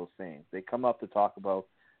about those things. They come up to talk about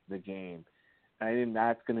the game. And I think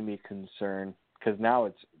that's going to be a concern, because now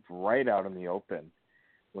it's right out in the open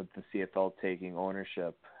with the CFL taking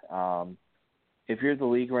ownership. If you're the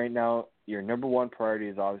league right now, your number one priority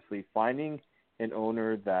is obviously finding an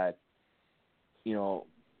owner that,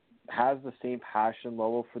 has the same passion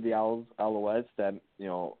level for the Alouettes that,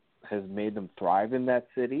 has made them thrive in that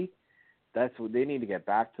city. That's what they need to get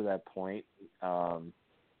back to that point.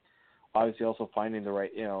 Obviously also finding the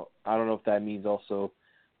right, I don't know if that means also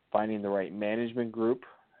finding the right management group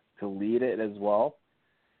to lead it as well.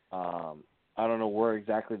 I don't know where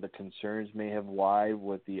exactly the concerns may have lied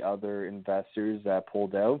with the other investors that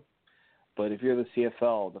pulled out. But if you're the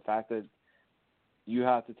CFL, the fact that you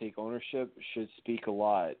have to take ownership should speak a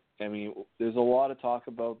lot. I mean, there's a lot of talk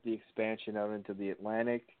about the expansion out into the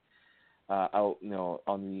Atlantic, on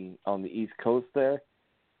the East Coast there.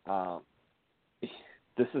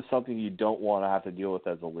 This is something you don't want to have to deal with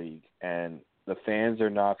as a league, and the fans are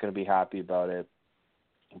not going to be happy about it.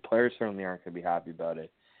 The players certainly aren't going to be happy about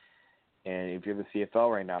it. And if you're the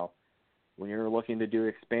CFL right now, when you're looking to do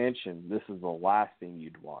expansion, this is the last thing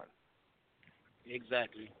you'd want.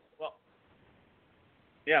 Exactly. Well,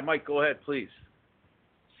 yeah, Mike, go ahead, please.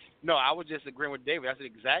 No, I was just agreeing with David. I said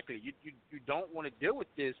exactly. You don't want to deal with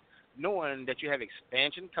this knowing that you have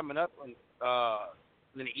expansion coming up in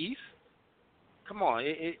the East. Come on,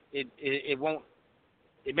 it won't.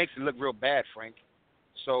 It makes it look real bad, Frank.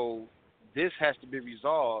 So this has to be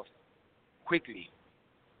resolved quickly,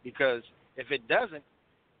 because if it doesn't,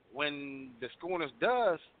 when the Schooners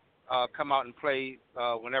does come out and play,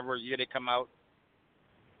 whenever year they come out,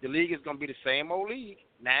 the league is going to be the same old league,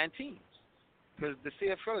 9 teams. Because the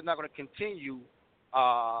CFL is not going to continue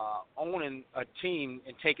owning a team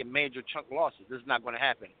and taking major chunk losses. This is not going to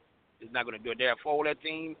happen. It's not going to do it. They'll fold that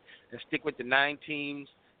team and stick with the 9 teams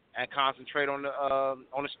and concentrate on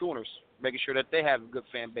the Schooners, making sure that they have a good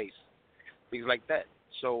fan base, things like that.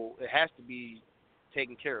 So it has to be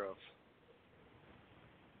taken care of.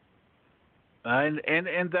 And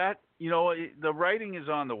that, the writing is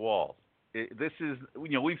on the wall. This is,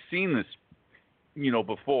 we've seen this,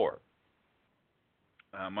 before.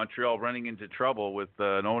 Montreal running into trouble with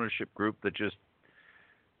an ownership group that just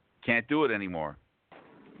can't do it anymore.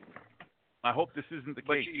 I hope this isn't the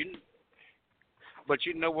case. But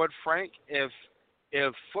you know what, Frank? If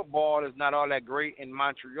football is not all that great in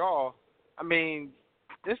Montreal, I mean,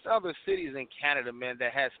 there's other cities in Canada, man,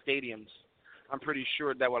 that has stadiums. I'm pretty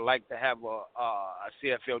sure that would like to have a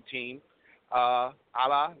CFL team, a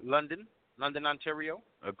la London, Ontario.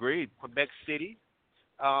 Agreed. Quebec City,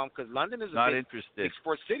 because London is a big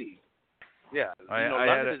sports city. Yeah,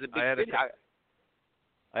 London is a big city.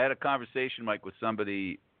 I had a conversation, Mike, with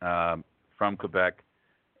somebody from Quebec,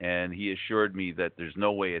 and he assured me that there's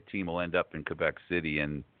no way a team will end up in Quebec City,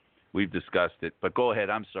 and we've discussed it. But go ahead.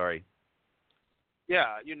 I'm sorry.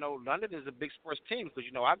 Yeah, London is a big sports team because,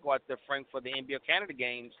 I go out there, Frank, for the NBA Canada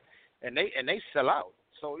games, and they sell out.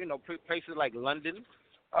 So, places like London,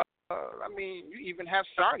 you even have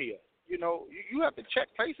Sarnia. You have to check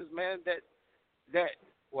places, man, that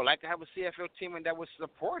would like to have a CFL team and that would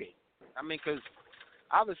support it. Because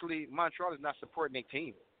obviously Montreal is not supporting their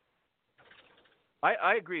team.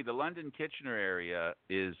 I agree. The London Kitchener area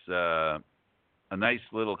is a nice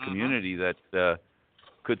little community that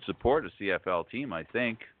could support a CFL team, I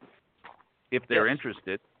think, if they're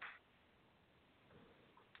interested.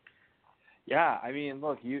 Yeah,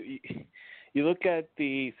 look, you look at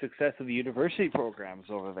the success of the university programs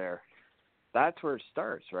over there. That's where it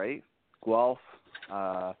starts, right? Guelph,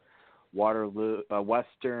 Waterloo,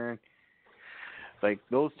 Western. Like,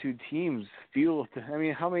 those two teams feel.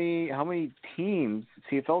 How many teams,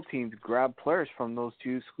 CFL teams, grab players from those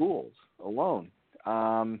two schools alone?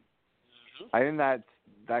 I think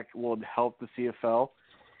that will help the CFL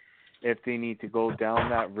if they need to go down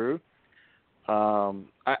that route.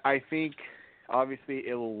 I think obviously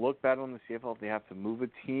it will look bad on the CFL if they have to move a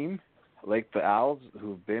team like the Owls,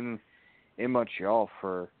 who've been in Montreal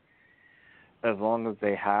for as long as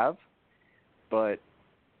they have. But,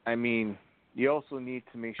 I mean, you also need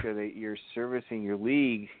to make sure that you're servicing your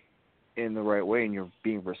league in the right way and you're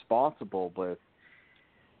being responsible. But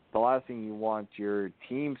the last thing you want your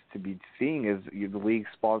teams to be seeing is the league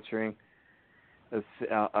sponsoring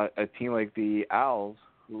a team like the Owls,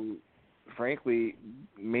 who, frankly,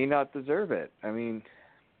 may not deserve it. I mean,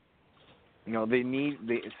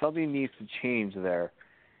 something needs to change there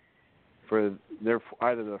for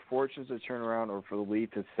either their fortunes to turn around or for the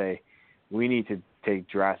league to say, we need to take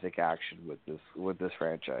drastic action with this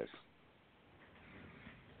franchise.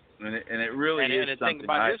 And it really is the something. thing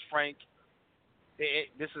about this, Frank,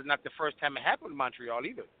 this is not the first time it happened in Montreal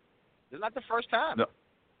either. It's not the first time.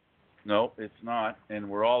 No, it's not, and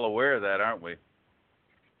we're all aware of that, aren't we?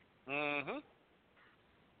 Mm-hmm.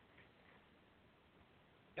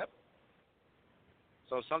 Yep.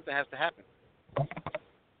 So something has to happen.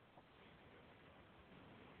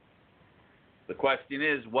 The question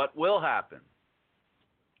is, what will happen?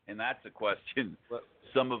 And that's a question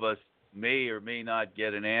some of us may or may not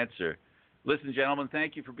get an answer. Listen, gentlemen,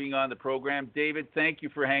 thank you for being on the program. David, thank you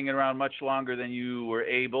for hanging around much longer than you were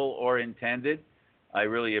able or intended. I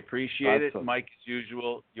really appreciate it. Mike, as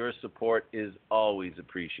usual, your support is always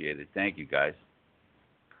appreciated. Thank you, guys.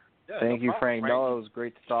 Yeah, thank you, Frank. No, it was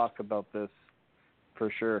great to talk about this, for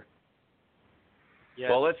sure. Yeah.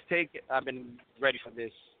 Well, let's take it. I've been ready for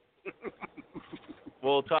this.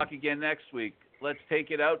 We'll talk again next week. Let's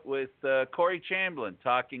take it out with Corey Chamberlain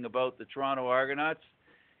talking about the Toronto Argonauts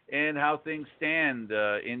and how things stand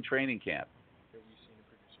in training camp.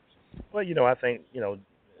 Well, I think,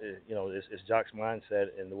 it's Jock's mindset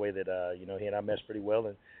and the way that, he and I mesh pretty well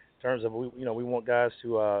in terms of, we want guys to,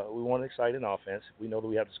 we want an exciting offense. We know that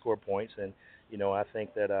we have to score points. And, I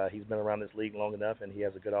think that he's been around this league long enough and he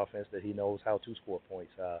has a good offense that he knows how to score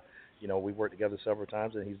points. We've worked together several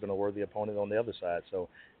times and he's been a worthy opponent on the other side. So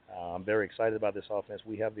I'm very excited about this offense.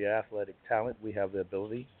 We have the athletic talent. We have the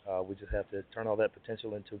ability. We just have to turn all that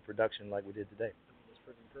potential into production like we did today.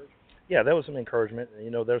 Yeah, there was some encouragement.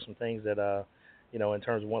 There's some things that, in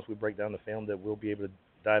terms of once we break down the film that we'll be able to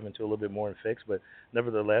dive into a little bit more and fix. But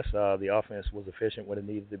nevertheless, the offense was efficient when it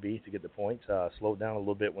needed to be to get the points. Slowed down a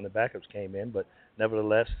little bit when the backups came in. But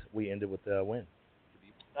nevertheless, we ended with a win.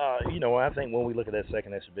 I think when we look at that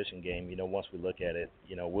second exhibition game, once we look at it,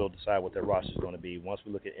 we'll decide what their roster is going to be. Once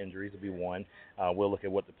we look at injuries, it'll be one. We'll look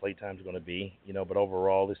at what the play time is going to be, but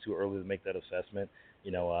overall, it's too early to make that assessment.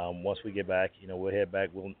 Once we get back, we'll head back,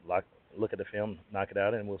 we'll look at the film, knock it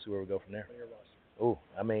out, and we'll see where we go from there. Oh,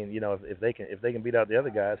 I mean, if they can beat out the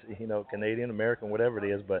other guys, Canadian, American, whatever it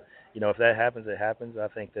is, but if that happens, it happens. I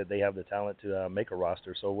think that they have the talent to make a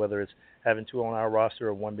roster. So whether it's having two on our roster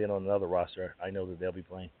or one being on another roster, I know that they'll be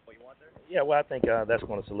playing. What you want there? Yeah, well, I think that's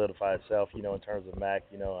going to solidify itself. In terms of Mac,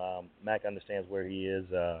 Mac understands where he is.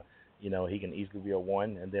 He can easily be a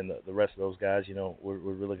one, and then the rest of those guys, we're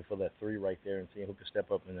really looking for that three right there and seeing who can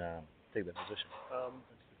step up and take that position.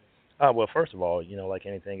 Well, first of all, like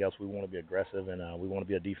anything else, we want to be aggressive and we want to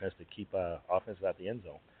be a defense to keep offense out the end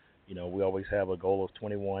zone. We always have a goal of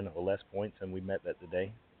 21 or less points, and we met that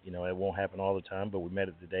today. It won't happen all the time, but we met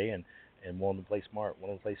it today and want to play smart.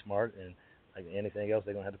 And like anything else,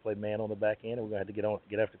 they're going to have to play man on the back end, and we're going to have to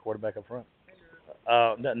get after the quarterback up front.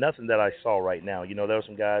 Nothing that I saw right now. There were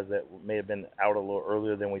some guys that may have been out a little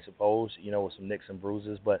earlier than we supposed, with some nicks and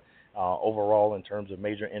bruises, but overall, in terms of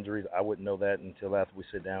major injuries, I wouldn't know that until after we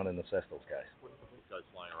sit down and assess those guys. What are those guys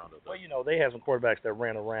flying around? Well, they have some quarterbacks that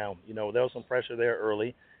ran around. There was some pressure there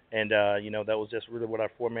early, and that was just really with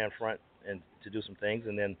our four-man front and to do some things,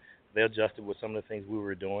 and then they adjusted with some of the things we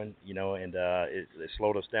were doing, and it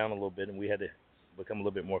slowed us down a little bit, and we had to become a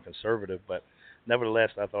little bit more conservative, but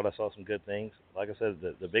nevertheless, I thought I saw some good things. Like I said,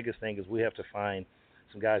 the biggest thing is we have to find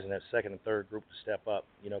some guys in that second and third group to step up,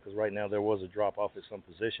 because right now there was a drop-off at some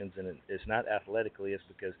positions, and it's not athletically, it's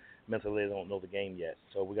because mentally they don't know the game yet.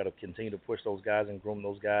 So we got to continue to push those guys and groom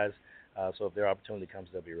those guys, so if their opportunity comes,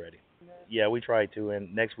 they'll be ready. Yeah, we try to,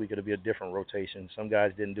 and next week it'll be a different rotation. Some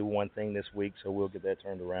guys didn't do one thing this week, so we'll get that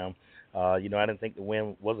turned around. I didn't think the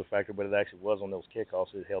wind was a factor, but it actually was on those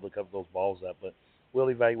kickoffs. It held a couple of those balls up, but we'll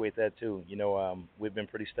evaluate that too. We've been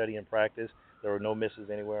pretty steady in practice. There were no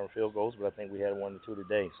misses anywhere on field goals, but I think we had one or two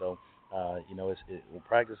today. So,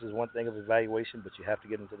 practice is one thing of evaluation, but you have to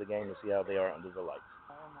get into the game and see how they are under the lights.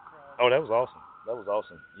 Oh, that was awesome. It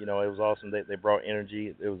was awesome. They brought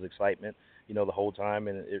energy. There was excitement. the whole time,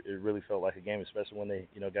 and it really felt like a game, especially when they,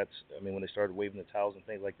 when they started waving the towels and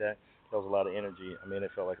things like that. There was a lot of energy. I mean,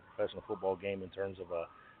 it felt like a professional football game in terms of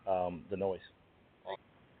the noise.